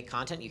the way I make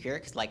content. You hear it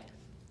because like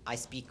I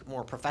speak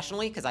more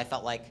professionally because I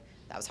felt like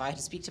that was how I had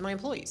to speak to my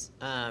employees.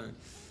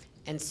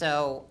 And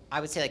so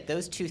I would say like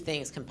those two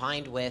things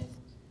combined with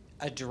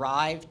a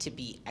drive to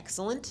be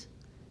excellent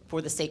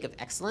for the sake of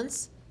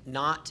excellence,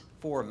 not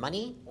for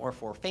money or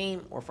for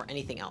fame or for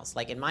anything else.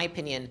 Like in my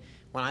opinion,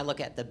 when I look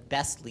at the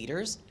best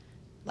leaders,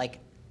 like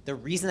the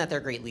reason that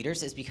they're great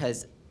leaders is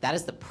because that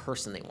is the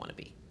person they want to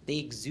be. They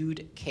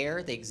exude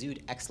care, they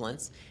exude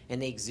excellence,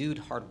 and they exude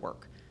hard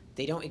work.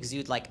 They don't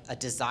exude like a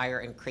desire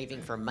and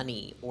craving for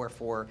money or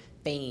for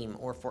fame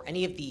or for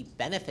any of the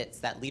benefits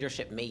that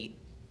leadership may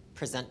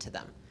present to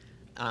them.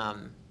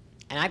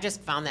 And I've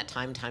just found that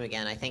time and time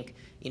again. I think,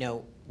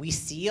 we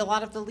see a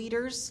lot of the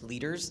leaders,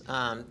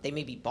 they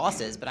may be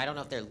bosses, but I don't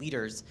know if they're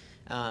leaders.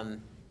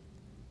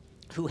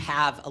 who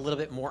have a little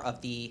bit more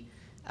of the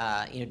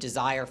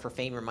desire for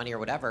fame or money or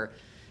whatever.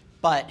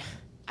 But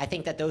I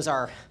think that those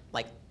are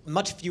like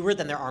much fewer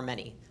than there are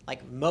many.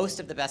 Like most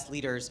of the best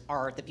leaders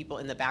are the people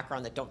in the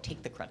background that don't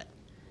take the credit.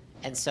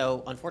 And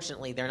so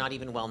unfortunately, they're not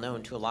even well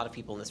known to a lot of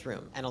people in this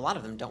room. And a lot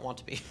of them don't want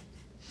to be.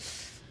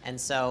 And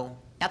so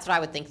that's what I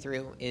would think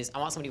through is I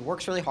want somebody who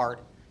works really hard,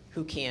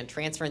 who can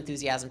transfer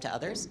enthusiasm to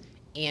others,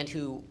 and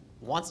who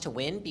wants to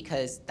win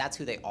because that's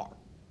who they are.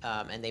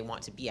 And they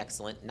want to be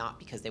excellent, not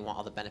because they want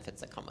all the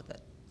benefits that come with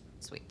it.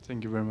 Sweet.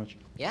 Thank you very much.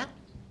 Yeah?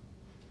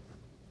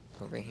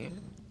 Over here.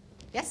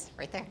 Yes,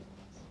 right there.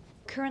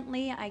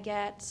 Currently, I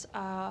get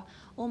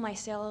all my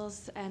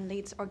sales and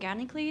leads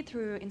organically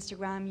through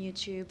Instagram,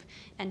 YouTube,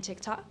 and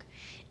TikTok.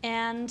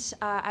 And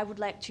I would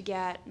like to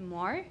get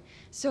more.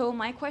 So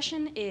my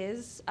question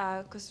is,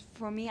 because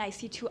for me, I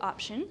see two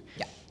options.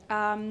 Yeah.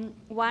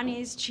 One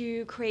is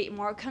to create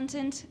more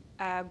content,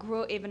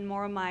 grow even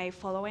more my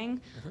following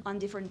on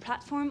different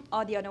platforms.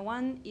 Or the other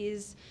one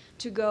is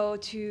to go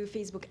to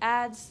Facebook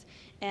ads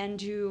and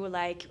do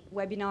like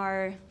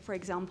webinar, for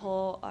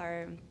example,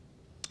 or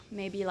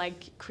maybe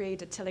like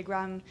create a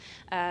Telegram.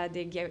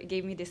 They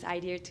gave me this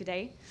idea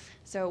today.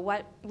 So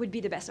what would be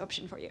the best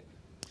option for you?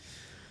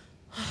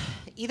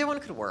 Either one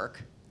could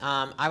work.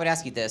 I would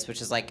ask you this, which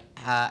is like,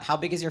 how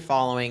big is your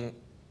following?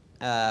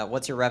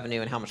 What's your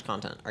revenue and how much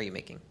content are you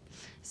making?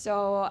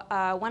 So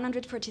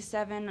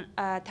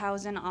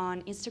 147,000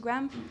 on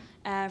Instagram,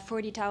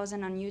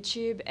 40,000 on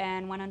YouTube,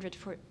 and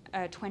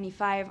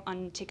 125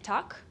 on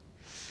TikTok.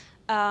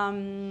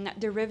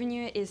 The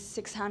revenue is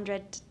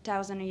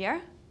 600,000 a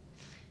year.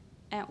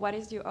 And what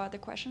is your other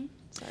question?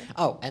 Sorry.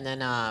 Oh, and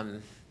then I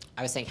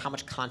was saying, how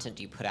much content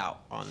do you put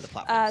out on the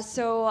platform?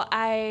 So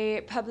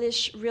I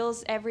publish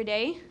reels every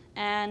day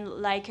and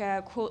like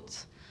a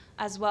quote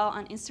as well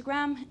on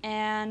Instagram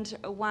and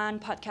one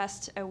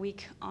podcast a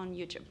week on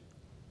YouTube.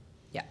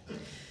 Yeah.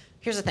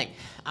 Here's the thing.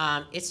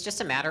 It's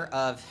just a matter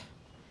of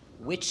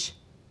which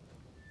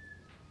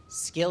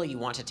skill you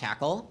want to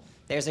tackle.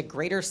 There's a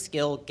greater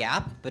skill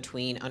gap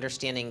between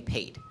understanding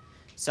paid.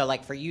 So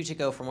like for you to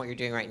go from what you're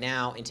doing right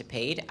now into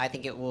paid, I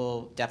think it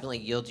will definitely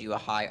yield you a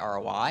high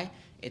ROI.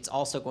 It's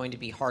also going to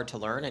be hard to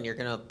learn, and you're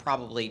going to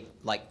probably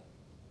like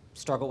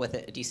struggle with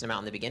it a decent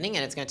amount in the beginning,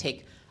 and it's going to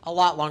take a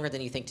lot longer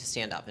than you think to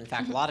stand up. In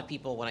fact, a lot of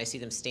people, when I see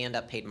them stand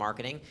up paid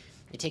marketing,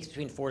 it takes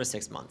between 4 to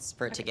 6 months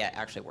for it to get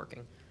actually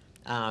working.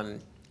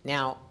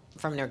 Now,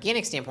 from an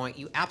organic standpoint,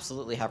 you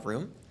absolutely have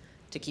room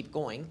to keep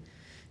going.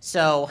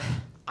 So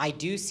I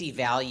do see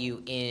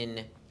value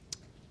in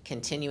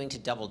continuing to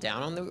double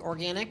down on the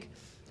organic.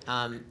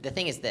 The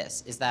thing is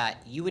this, is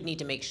that you would need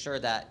to make sure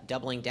that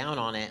doubling down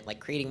on it,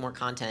 like creating more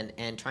content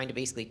and trying to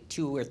basically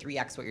 2 or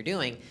 3x what you're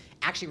doing,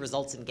 actually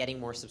results in getting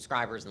more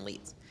subscribers and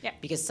leads. Yeah.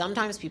 Because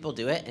sometimes people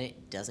do it and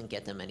it doesn't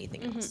get them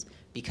anything else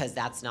because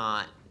that's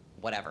not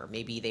whatever.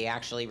 Maybe they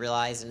actually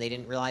realized and they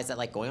didn't realize that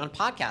like going on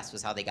podcasts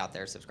was how they got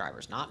their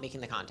subscribers, not making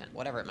the content,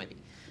 whatever it might be.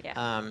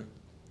 Yeah.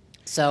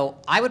 So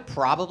I would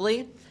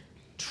probably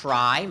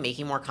try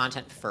making more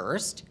content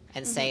first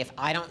and say if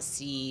I don't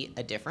see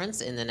a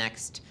difference in the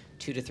next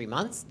 2 to 3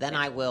 months, then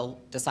I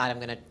will decide I'm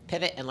going to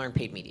pivot and learn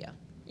paid media.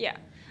 Yeah.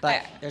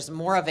 But there's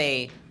more of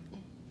a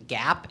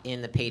gap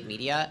in the paid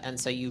media, and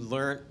so you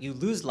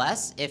lose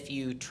less if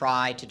you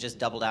try to just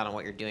double down on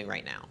what you're doing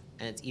right now,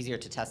 and it's easier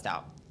to test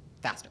out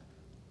faster.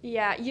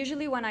 Yeah,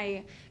 usually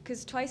when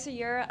because twice a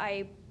year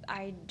I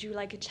do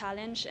like a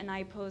challenge and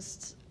I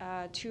post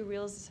 2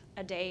 reels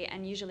a day,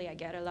 and usually I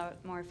get a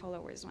lot more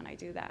followers when I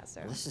do that.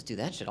 So Let's just do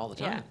that shit all the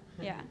time.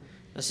 Yeah.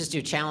 Let's just do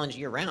a challenge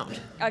year round.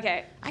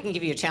 Okay. I can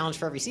give you a challenge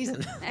for every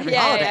season, every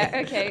Yeah.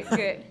 holiday. Okay.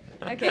 Good.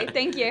 Okay.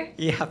 Thank you.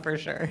 Yeah, for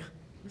sure.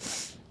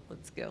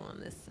 Let's go on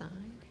this side.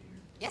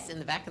 Yes, in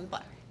the back in the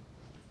black.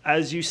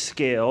 As you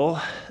scale,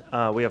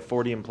 we have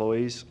 40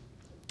 employees,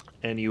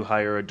 and you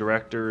hire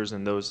directors,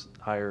 and those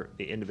hire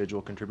the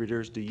individual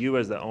contributors. Do you,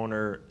 as the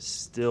owner,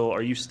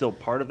 are you still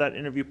part of that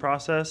interview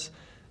process?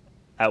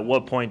 At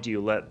what point do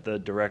you let the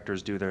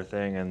directors do their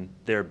thing and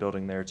they're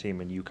building their team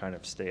and you kind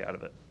of stay out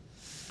of it?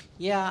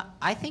 Yeah,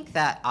 I think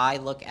that I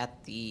look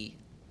at the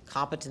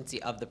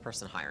competency of the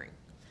person hiring.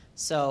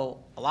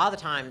 So a lot of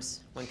the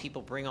times when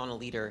people bring on a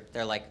leader,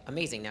 they're like,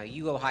 amazing, now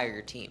you go hire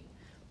your team.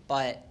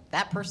 But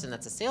that person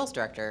that's a sales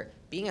director,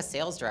 being a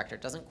sales director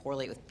doesn't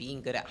correlate with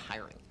being good at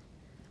hiring.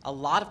 A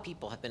lot of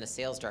people have been a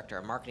sales director,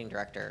 a marketing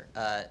director,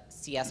 a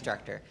CS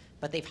director,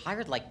 but they've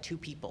hired like 2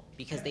 people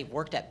because they've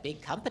worked at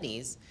big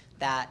companies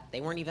that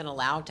they weren't even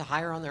allowed to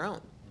hire on their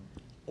own.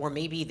 Or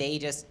maybe they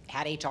just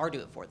had HR do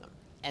it for them.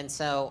 And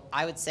so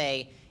I would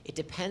say it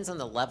depends on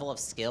the level of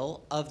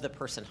skill of the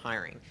person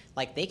hiring.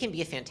 Like they can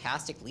be a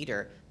fantastic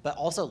leader, but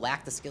also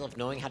lack the skill of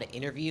knowing how to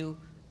interview,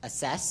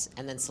 assess,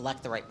 and then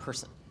select the right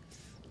person.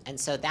 And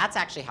so that's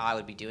actually how I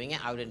would be doing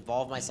it. I would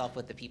involve myself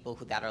with the people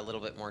that are a little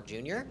bit more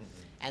junior,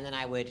 and then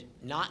I would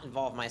not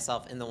involve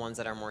myself in the ones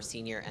that are more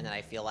senior and that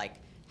I feel like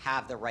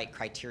have the right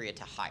criteria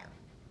to hire.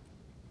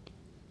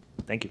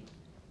 Thank you.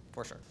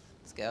 For sure.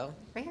 Let's go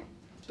right here.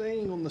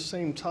 Staying on the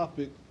same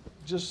topic,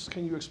 just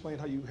can you explain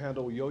how you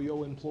handle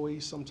yo-yo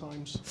employees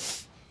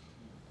sometimes?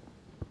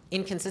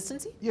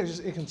 Inconsistency? Yeah,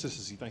 just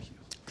inconsistency. Thank you.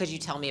 Could you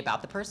tell me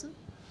about the person?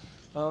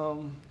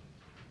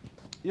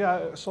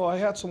 Yeah, so I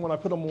had someone, I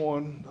put them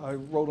on, I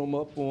wrote them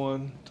up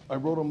on,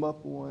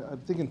 I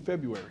think in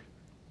February.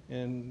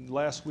 And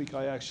last week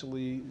I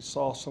actually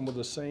saw some of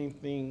the same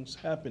things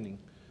happening,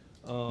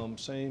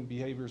 same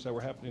behaviors that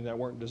were happening that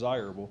weren't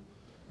desirable.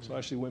 So I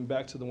actually went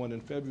back to the one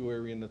in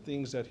February, and the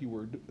things that he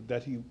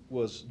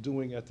was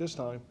doing at this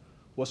time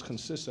was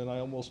consistent. I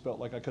almost felt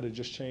like I could have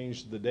just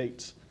changed the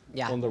dates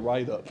on the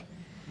write-up.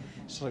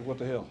 It's like, what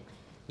the hell?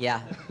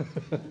 Yeah.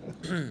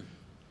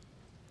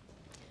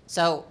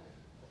 So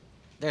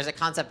there's a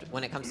concept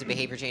when it comes to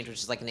behavior change, which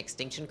is like an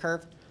extinction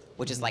curve,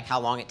 which is like how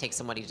long it takes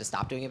somebody to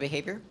stop doing a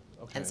behavior.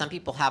 Okay. And some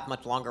people have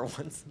much longer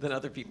ones than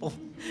other people.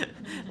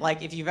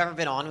 Like if you've ever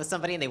been on with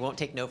somebody and they won't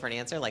take no for an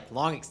answer, like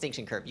long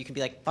extinction curve, you can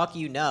be like, fuck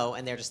you, no,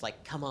 and they're just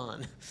like, come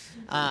on.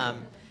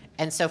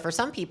 And so for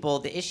some people,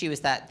 the issue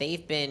is that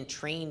they've been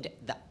trained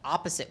the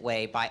opposite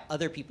way by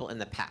other people in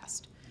the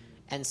past.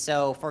 And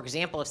so, for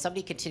example, if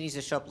somebody continues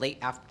to show up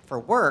late for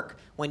work,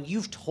 when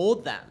you've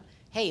told them,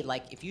 hey,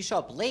 like, if you show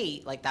up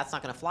late, like, that's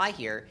not going to fly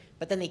here,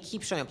 but then they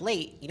keep showing up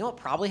late, you know what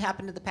probably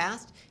happened in the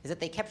past? Is that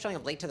they kept showing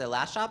up late to their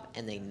last job,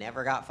 and they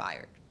never got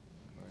fired.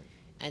 Right.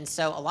 And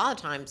so a lot of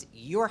times,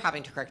 you're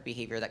having to correct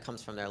behavior that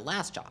comes from their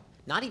last job,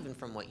 not even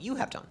from what you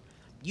have done.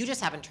 You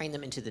just haven't trained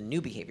them into the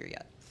new behavior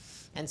yet.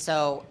 And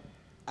so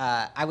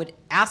I would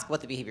ask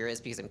what the behavior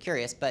is because I'm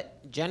curious,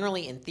 but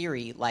generally in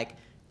theory, like,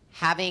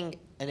 having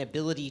an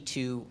ability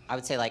to, I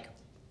would say, like,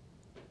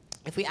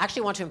 if we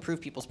actually want to improve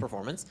people's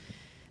performance,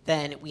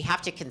 then we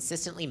have to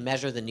consistently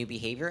measure the new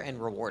behavior and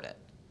reward it.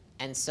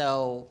 And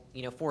so,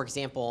 you know, for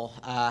example,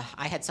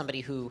 I had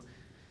somebody who,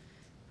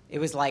 it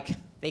was like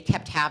they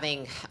kept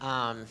having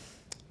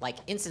like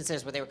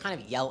instances where they would kind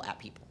of yell at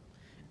people.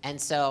 And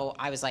so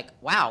I was like,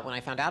 wow, when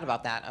I found out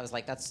about that, I was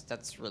like,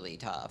 that's really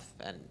tough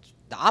and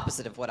the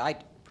opposite of what I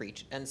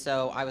preach. And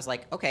so I was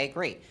like, okay,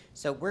 great.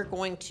 So we're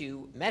going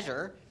to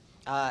measure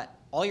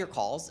all your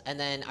calls, and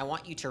then I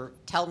want you to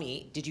tell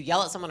me, did you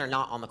yell at someone or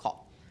not on the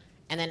call?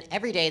 And then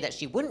every day that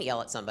she wouldn't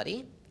yell at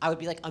somebody, I would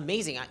be like,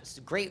 amazing,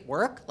 great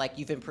work, like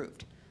you've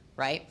improved,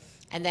 right?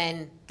 And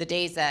then the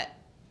days that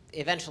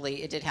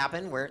eventually it did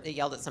happen where they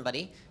yelled at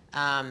somebody,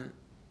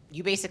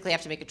 you basically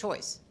have to make a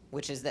choice,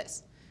 which is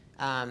this.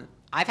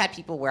 I've had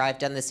people where I've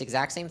done this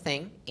exact same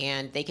thing,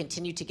 and they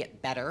continue to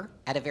get better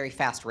at a very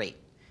fast rate.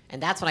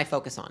 And that's what I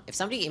focus on. If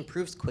somebody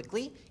improves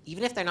quickly,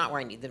 even if they're not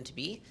where I need them to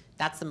be,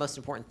 that's the most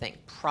important thing,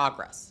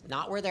 progress.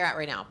 Not where they're at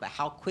right now, but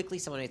how quickly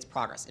someone makes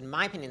progress. In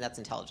my opinion, that's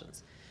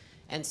intelligence.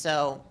 And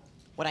so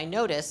what I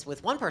noticed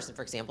with one person,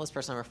 for example, this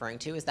person I'm referring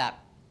to, is that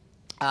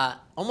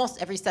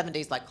almost every 7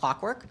 days, like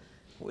clockwork,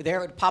 there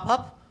would pop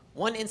up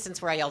one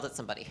instance where I yelled at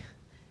somebody.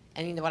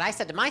 And you know, what I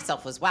said to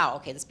myself was, wow,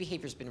 okay, this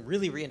behavior's been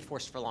really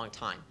reinforced for a long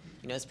time.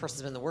 You know, this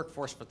person's been in the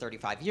workforce for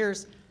 35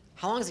 years.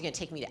 How long is it going to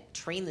take me to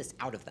train this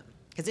out of them?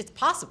 Because it's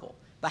possible,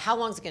 but how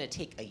long is it going to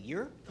take? A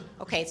year?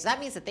 Okay, so that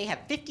means that they have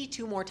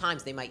 52 more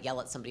times they might yell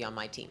at somebody on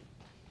my team.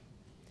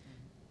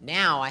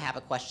 Now I have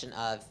a question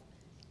of,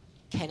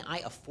 can I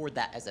afford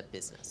that as a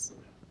business?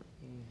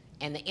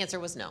 And the answer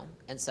was no,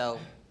 and so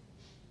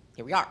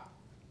here we are.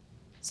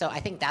 So I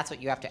think that's what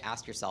you have to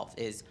ask yourself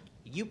is,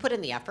 you put in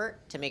the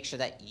effort to make sure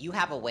that you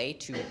have a way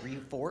to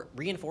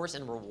reinforce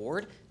and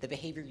reward the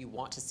behavior you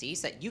want to see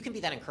so that you can be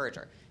that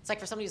encourager. It's like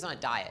for somebody who's on a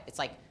diet, it's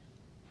like,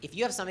 if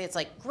you have somebody that's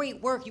like,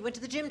 great work, you went to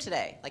the gym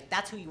today. Like,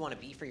 that's who you want to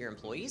be for your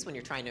employees when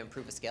you're trying to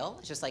improve a skill.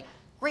 It's just like,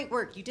 great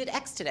work, you did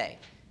X today.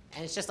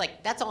 And it's just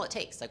like, that's all it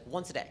takes, like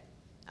once a day.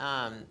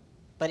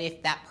 But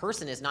if that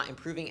person is not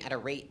improving at a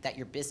rate that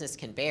your business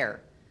can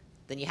bear,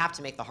 then you have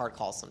to make the hard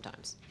calls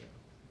sometimes.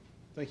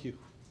 Thank you.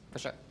 For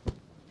sure.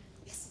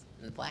 Yes,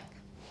 in the black.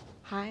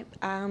 Hi,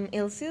 I'm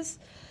Ilsius.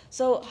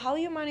 So how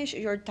you manage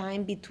your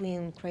time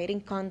between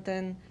creating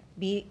content,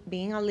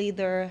 being a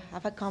leader,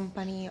 have a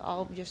company,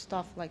 all of your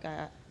stuff like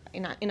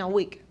in a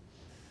week?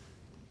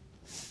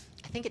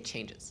 I think it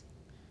changes.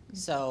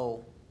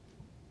 So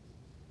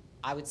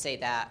I would say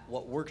that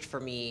what worked for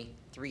me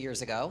 3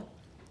 years ago,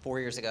 4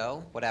 years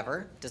ago,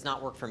 whatever, does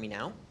not work for me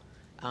now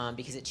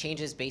because it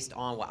changes based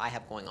on what I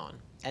have going on.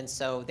 And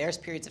so there's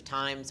periods of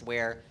times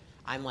where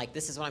I'm like,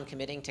 this is what I'm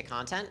committing to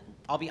content.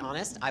 I'll be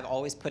honest, I've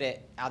always put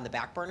it on the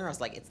back burner. I was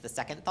like, it's the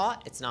second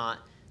thought. It's not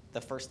the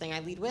first thing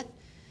I lead with.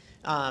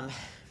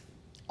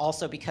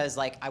 Also because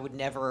like I would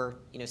never,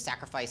 you know,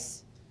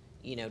 sacrifice,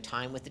 you know,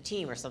 time with the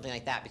team or something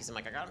like that because I'm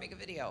like, I gotta make a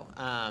video.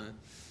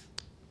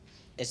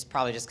 It's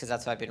probably just because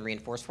that's what I've been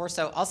reinforced for.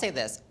 So I'll say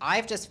this,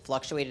 I've just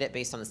fluctuated it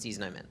based on the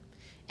season I'm in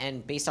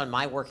and based on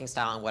my working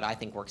style and what I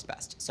think works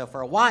best. So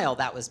for a while,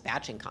 that was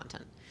batching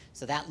content.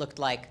 So that looked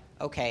like,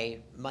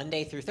 okay,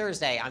 Monday through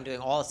Thursday, I'm doing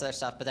all this other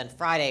stuff, but then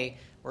Friday,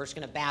 we're just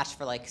gonna batch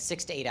for like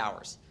 6 to 8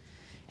 hours.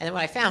 And then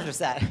what I found was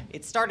that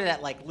it started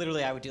at like,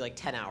 literally I would do like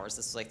 10 hours.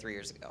 This was like 3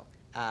 years ago.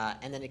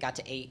 And then it got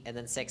to 8 and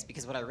then 6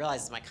 because what I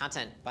realized is my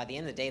content, by the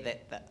end of the day,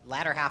 the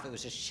latter half, it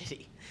was just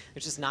shitty. It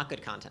was just not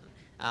good content.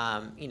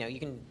 You know, you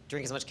can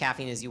drink as much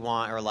caffeine as you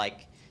want or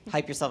like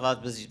hype yourself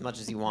up as much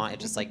as you want. It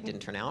just like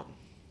didn't turn out.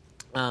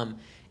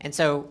 And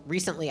so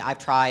recently I've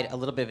tried a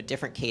little bit of a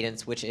different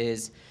cadence, which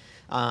is,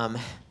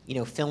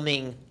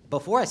 filming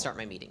before I start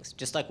my meetings,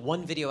 just like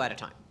one video at a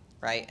time,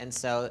 right? And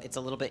so it's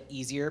a little bit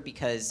easier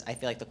because I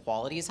feel like the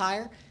quality is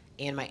higher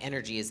and my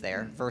energy is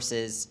there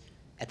versus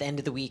at the end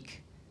of the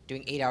week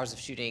doing 8 hours of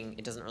shooting,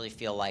 it doesn't really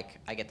feel like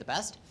I get the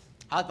best.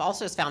 I've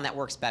also found that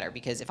works better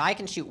because if I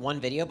can shoot one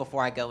video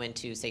before I go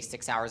into, say,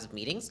 6 hours of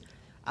meetings,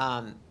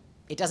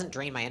 it doesn't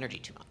drain my energy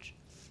too much.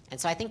 And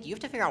so I think you have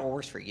to figure out what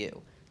works for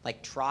you.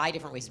 Like, try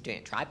different ways of doing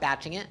it. Try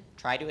batching it.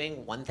 Try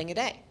doing one thing a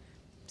day.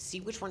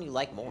 See which one you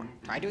like more.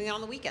 Try doing it on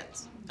the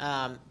weekends.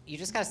 You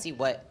just got to see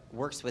what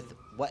works with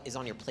what is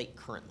on your plate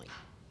currently.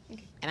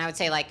 Okay. And I would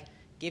say, like,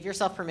 give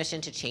yourself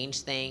permission to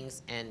change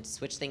things and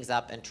switch things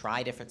up and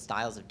try different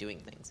styles of doing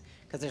things.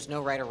 Because there's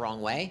no right or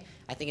wrong way.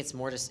 I think it's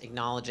more just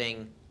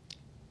acknowledging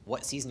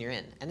what season you're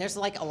in. And there's,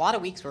 like, a lot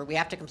of weeks where we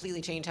have to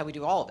completely change how we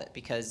do all of it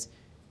because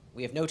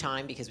we have no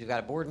time because we've got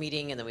a board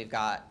meeting and then we've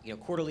got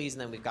quarterlies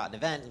and then we've got an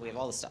event and we have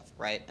all this stuff,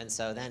 right? And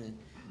so then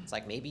it's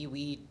like maybe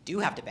we do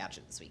have to batch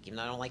it this week, even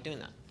though I don't like doing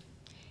that.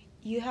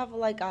 You have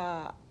like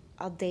a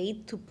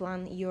date to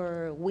plan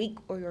your week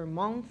or your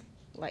month,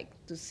 like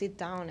to sit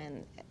down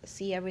and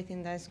see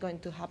everything that's going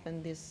to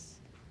happen this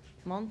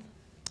month?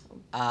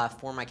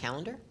 For my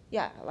calendar?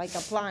 Yeah, like a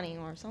planning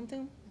or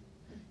something?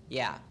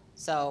 Yeah.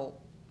 So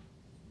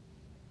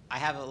I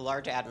have a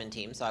large admin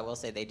team, so I will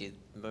say they do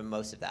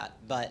most of that.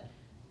 But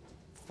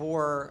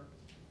for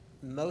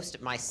most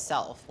of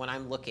myself, when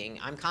I'm looking,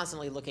 I'm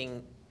constantly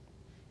looking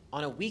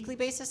on a weekly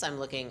basis. I'm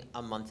looking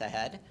a month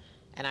ahead.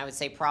 And I would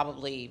say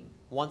probably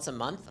once a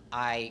month,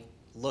 I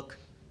look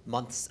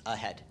months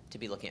ahead to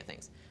be looking at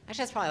things.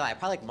 Actually, that's probably a lie. I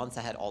probably like months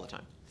ahead all the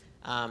time.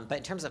 But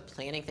in terms of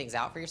planning things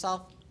out for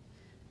yourself,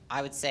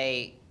 I would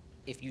say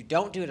if you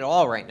don't do it at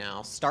all right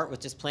now, start with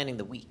just planning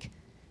the week.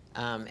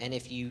 And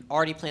if you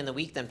already plan the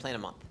week, then plan a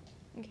month.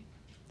 Okay,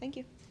 thank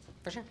you.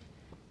 For sure.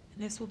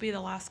 And this will be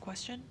the last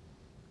question.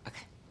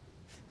 Okay.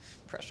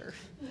 Pressure.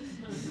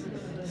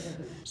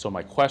 So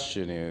my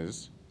question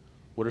is,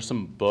 what are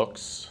some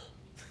books,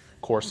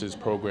 courses,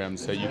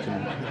 programs that you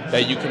can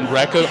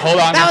hold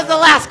on. That was the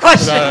last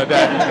question.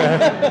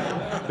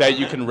 That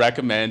you can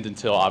recommend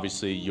until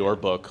obviously your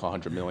book,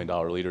 $100 Million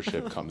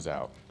Leadership, comes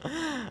out.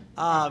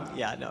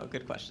 Yeah, no,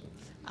 good question.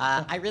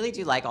 I really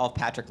do like all of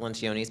Patrick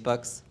Lencioni's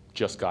books.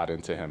 Just got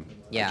into him.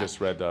 Yeah. I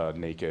just read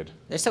Naked.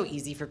 They're so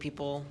easy for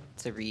people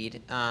to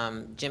read.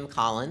 Jim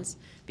Collins,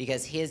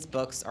 because his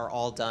books are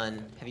all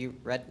done. Have you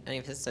read any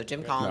of his? So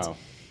Jim Collins, No.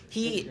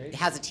 He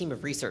has a team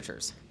of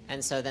researchers.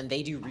 And so then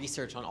they do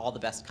research on all the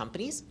best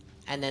companies.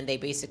 And then they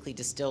basically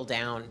distill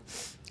down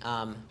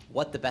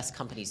what the best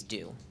companies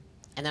do.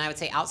 And then I would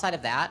say outside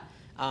of that,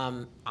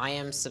 I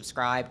am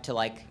subscribed to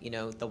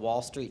the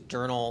Wall Street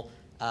Journal,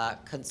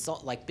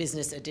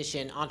 business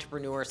edition,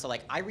 entrepreneur. So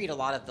I read a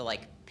lot of the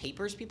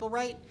papers people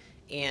write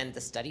and the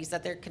studies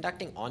that they're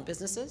conducting on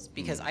businesses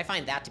because I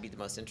find that to be the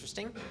most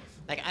interesting.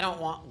 I don't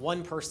want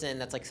one person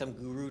that's some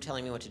guru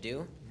telling me what to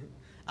do.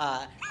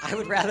 I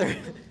would rather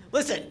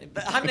listen,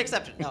 but I'm an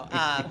exception. No,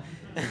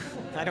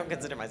 I don't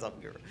consider myself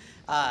a guru.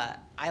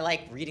 I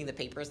like reading the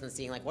papers and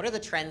seeing what are the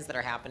trends that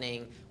are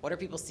happening. What are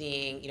people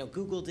seeing?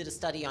 Google did a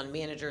study on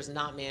managers and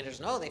not managers.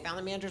 No, they found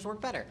that managers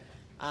work better.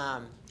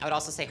 I would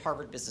also say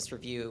Harvard Business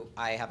Review.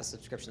 I have a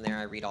subscription there.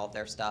 I read all of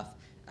their stuff.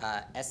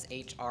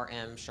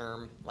 SHRM,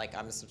 SHRM,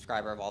 I'm a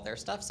subscriber of all their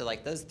stuff. So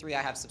those three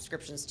I have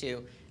subscriptions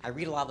to. I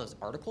read a lot of those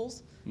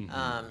articles.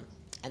 Mm-hmm.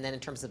 And then in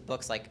terms of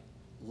books,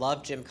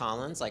 love Jim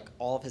Collins.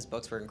 All of his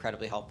books were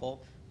incredibly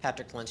helpful.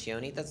 Patrick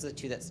Lencioni, those are the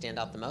two that stand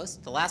out the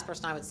most. The last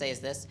person I would say is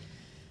this.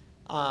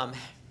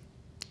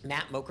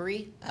 Matt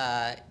Mochary,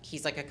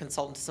 he's a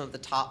consultant to some of the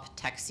top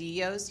tech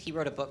CEOs. He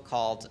wrote a book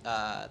called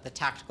The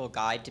Tactical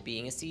Guide to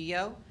Being a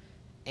CEO,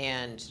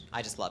 and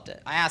I just loved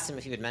it. I asked him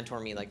if he would mentor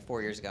me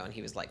 4 years ago, and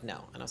he was like,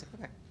 no. And I was like,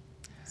 okay.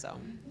 So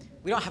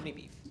we don't have any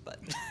beef, but.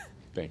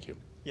 Thank you.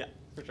 Yeah,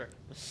 for sure.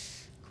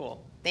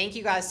 Cool. Thank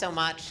you guys so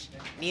much.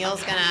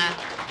 Neil's going to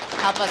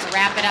help us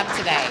wrap it up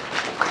today.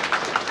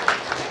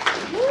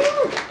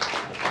 Woo!